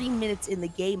 30 minutes in the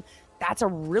game. That's a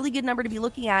really good number to be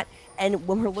looking at. And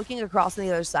when we're looking across on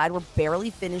the other side, we're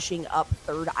barely finishing up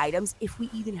third items, if we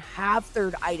even have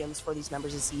third items for these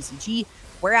members of CCG,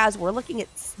 whereas we're looking at,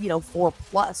 you know,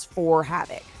 4+ for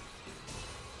Havoc.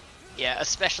 Yeah,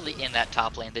 especially in that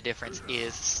top lane, the difference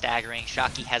is staggering.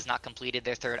 Shocky has not completed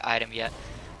their third item yet,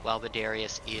 while the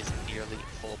Darius is nearly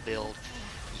full build.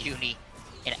 Uni,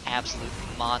 an absolute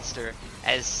monster,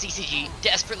 as CCG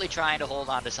desperately trying to hold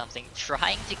on to something,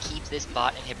 trying to keep this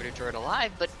bot inhibitor turret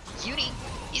alive, but Uni,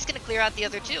 he's going to clear out the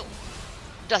other two.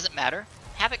 Doesn't matter.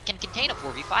 Havoc can contain a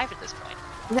 4v5 at this point.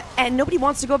 And nobody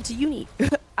wants to go up to Uni.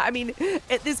 I mean,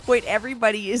 at this point,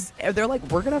 everybody is, they're like,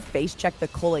 we're going to face check the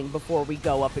culling before we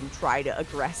go up and try to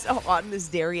aggress on this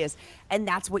Darius. And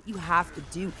that's what you have to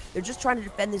do. They're just trying to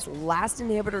defend this last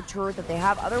inhibitor turret that they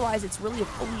have. Otherwise, it's really a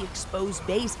fully exposed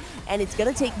base. And it's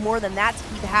going to take more than that to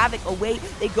keep Havoc away.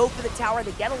 They go for the tower.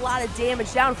 They get a lot of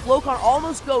damage down. Flocon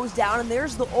almost goes down. And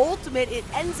there's the ultimate. It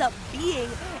ends up being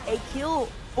a kill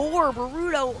for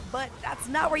Boruto, but that's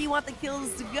not where you want the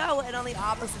kills to go. And on the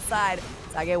opposite side,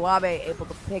 Sagewabe able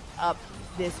to pick up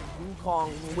this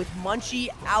Wukong. With Munchie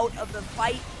out of the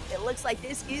fight, it looks like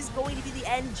this is going to be the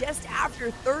end just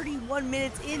after 31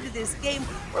 minutes into this game.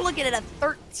 We're looking at a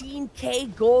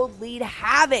 13K gold lead.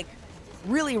 Havoc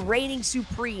really reigning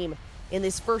supreme in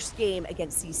this first game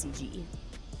against CCG.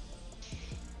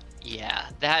 Yeah,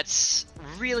 that's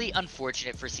really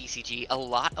unfortunate for CCG. A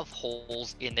lot of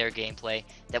holes in their gameplay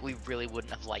that we really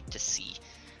wouldn't have liked to see.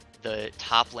 The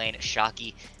top lane,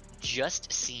 Shocky,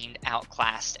 just seemed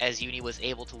outclassed as Uni was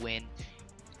able to win,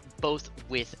 both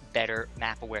with better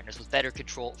map awareness, with better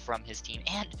control from his team,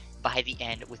 and by the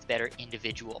end with better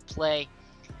individual play.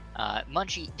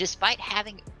 Munchie, despite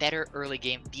having better early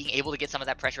game, being able to get some of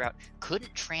that pressure out,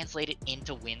 couldn't translate it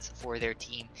into wins for their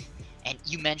team. And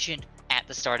you mentioned at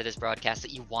the start of this broadcast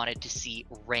that you wanted to see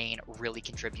Rain really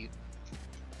contribute.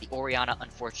 The Orianna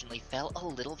unfortunately fell a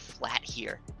little flat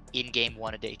here in game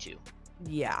 1 of day 2.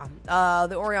 Yeah,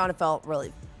 the Orianna fell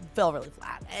really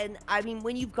flat. And I mean,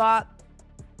 when you've got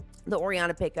the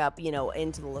Orianna pickup, you know,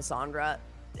 into the Lissandra,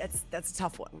 that's a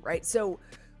tough one, right? So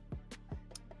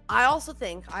I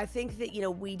think that, you know,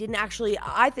 we didn't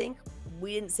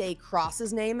say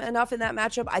Cross's name enough in that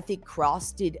matchup. I think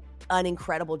Cross did an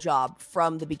incredible job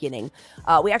from the beginning.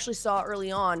 We actually saw early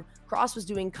on, Cross was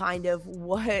doing kind of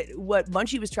what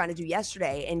Munchie was trying to do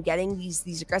yesterday, and getting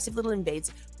these aggressive little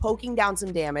invades, poking down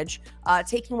some damage,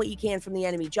 taking what you can from the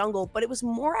enemy jungle. But it was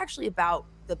more actually about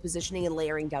the positioning and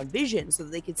layering down vision so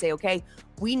that they could say, okay,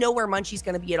 we know where Munchie's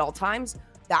going to be at all times.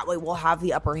 That way we'll have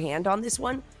the upper hand on this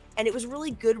one. And it was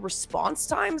really good response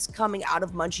times coming out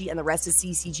of Munchie and the rest of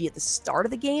CCG at the start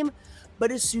of the game.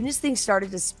 But as soon as things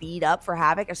started to speed up for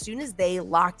Havoc, as soon as they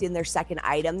locked in their second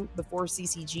item before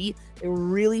CCG, they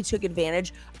really took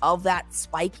advantage of that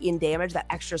spike in damage, that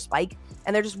extra spike.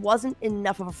 And there just wasn't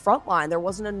enough of a front line. There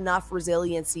wasn't enough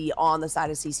resiliency on the side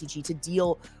of CCG to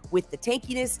deal with the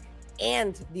tankiness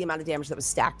and the amount of damage that was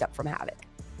stacked up from Havoc.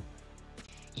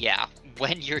 Yeah,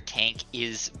 when your tank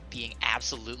is being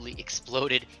absolutely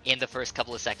exploded in the first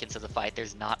couple of seconds of the fight,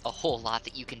 there's not a whole lot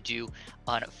that you can do,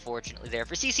 unfortunately, there.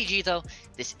 For CCG, though,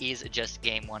 this is just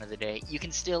game 1 of the day. You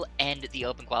can still end the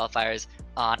open qualifiers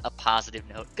on a positive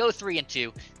note. Go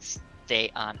 3-2,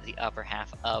 stay on the upper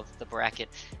half of the bracket.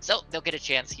 So they'll get a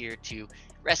chance here to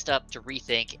rest up, to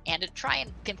rethink, and to try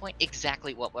and pinpoint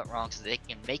exactly what went wrong so that they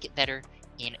can make it better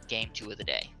in game 2 of the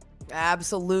day.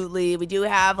 Absolutely. We do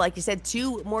have, like you said,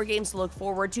 2 more games to look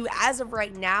forward to. As of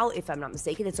right now, if I'm not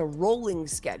mistaken, it's a rolling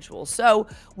schedule. So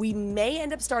we may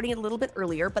end up starting a little bit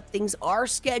earlier, but things are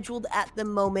scheduled at the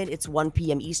moment. It's 1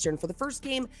 p.m. Eastern for the first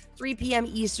game, 3 p.m.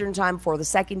 Eastern time for the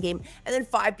second game, and then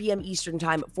 5 p.m. Eastern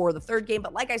time for the third game.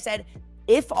 But like I said,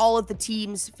 if all of the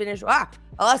teams finish,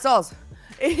 that's all.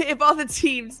 If all the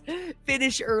teams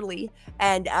finish early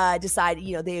and decide,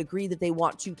 they agree that they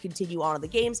want to continue on in the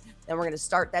games, then we're going to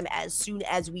start them as soon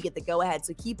as we get the go-ahead.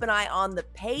 So keep an eye on the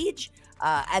page.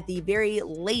 At the very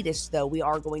latest, though, we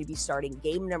are going to be starting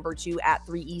game number 2 at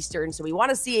 3 Eastern. So we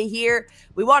want to see it here.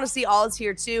 We want to see Oz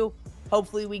here, too.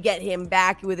 Hopefully we get him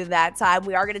back within that time.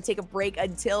 We are going to take a break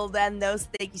until then, though. So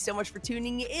thank you so much for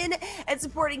tuning in and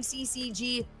supporting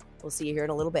CCG. We'll see you here in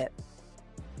a little bit.